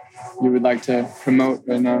that you would like to promote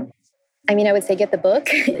right now? I mean, I would say get the book.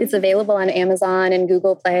 It's available on Amazon and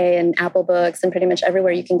Google Play and Apple Books and pretty much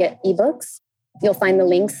everywhere you can get ebooks. You'll find the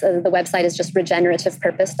links. The website is just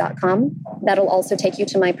regenerativePurpose.com. That'll also take you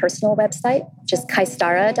to my personal website, just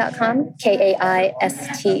kaistara.com, Kaistara.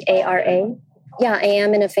 Yeah, I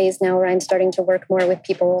am in a phase now where I'm starting to work more with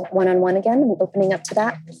people one-on-one again. I'm opening up to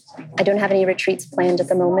that. I don't have any retreats planned at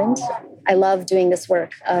the moment. I love doing this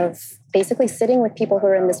work of basically sitting with people who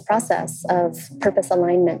are in this process of purpose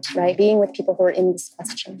alignment, right? Being with people who are in this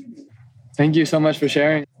question. Thank you so much for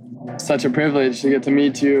sharing. It's such a privilege to get to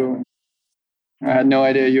meet you. I had no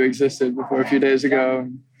idea you existed before a few days ago.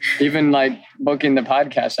 Even like booking the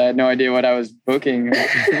podcast, I had no idea what I was booking.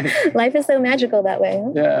 Life is so magical that way.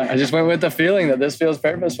 Huh? Yeah, I just went with the feeling that this feels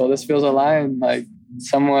purposeful. This feels aligned. Like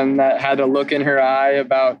someone that had a look in her eye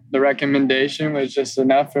about the recommendation was just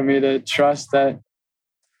enough for me to trust that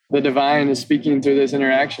the divine is speaking through this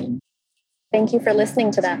interaction. Thank you for listening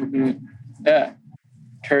to that. Mm-hmm. Yeah.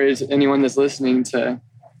 Encourage anyone that's listening to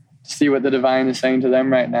see what the divine is saying to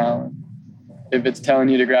them right now. If it's telling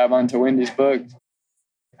you to grab onto Wendy's book,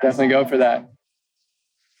 definitely go for that.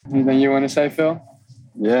 Anything you want to say, Phil?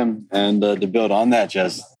 Yeah, and to build on that,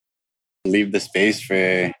 just leave the space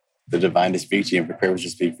for the divine to speak to you and for purpose to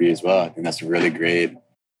speak for you as well. I think that's a really great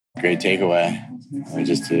takeaway.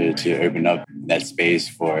 Just to open up that space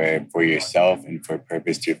for yourself and for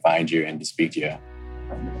purpose to find you and to speak to you.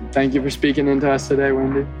 Thank you for speaking into us today,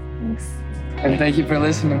 Wendy. Thanks. And thank you for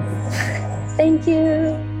listening. Thank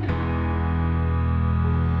you.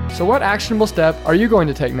 So what actionable step are you going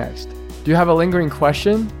to take next? Do you have a lingering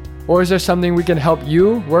question? Or is there something we can help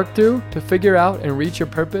you work through to figure out and reach your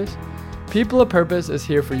purpose? People of Purpose is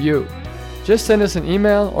here for you. Just send us an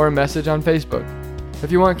email or a message on Facebook.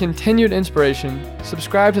 If you want continued inspiration,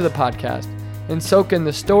 subscribe to the podcast and soak in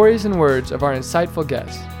the stories and words of our insightful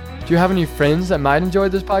guests. Do you have any friends that might enjoy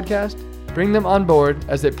this podcast? Bring them on board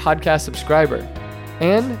as a podcast subscriber.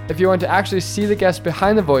 And if you want to actually see the guests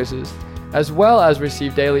behind the voices, as well as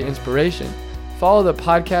receive daily inspiration, follow the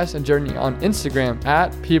podcast and journey on Instagram at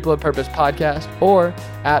People of Purpose Podcast or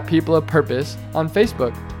at People of Purpose on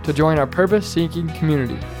Facebook to join our purpose-seeking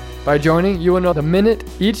community. By joining, you will know the minute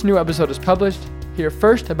each new episode is published, hear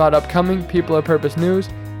first about upcoming People of Purpose news,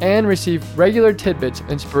 and receive regular tidbits of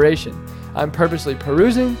inspiration I'm purposely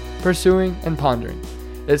perusing, pursuing, and pondering.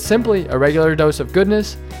 It's simply a regular dose of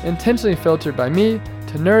goodness, intentionally filtered by me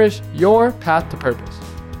to nourish your path to purpose.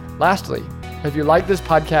 Lastly, if you like this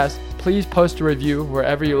podcast, please post a review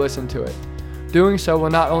wherever you listen to it. Doing so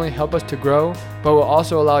will not only help us to grow, but will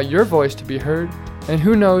also allow your voice to be heard, and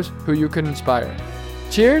who knows who you could inspire.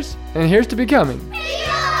 Cheers, and here's to becoming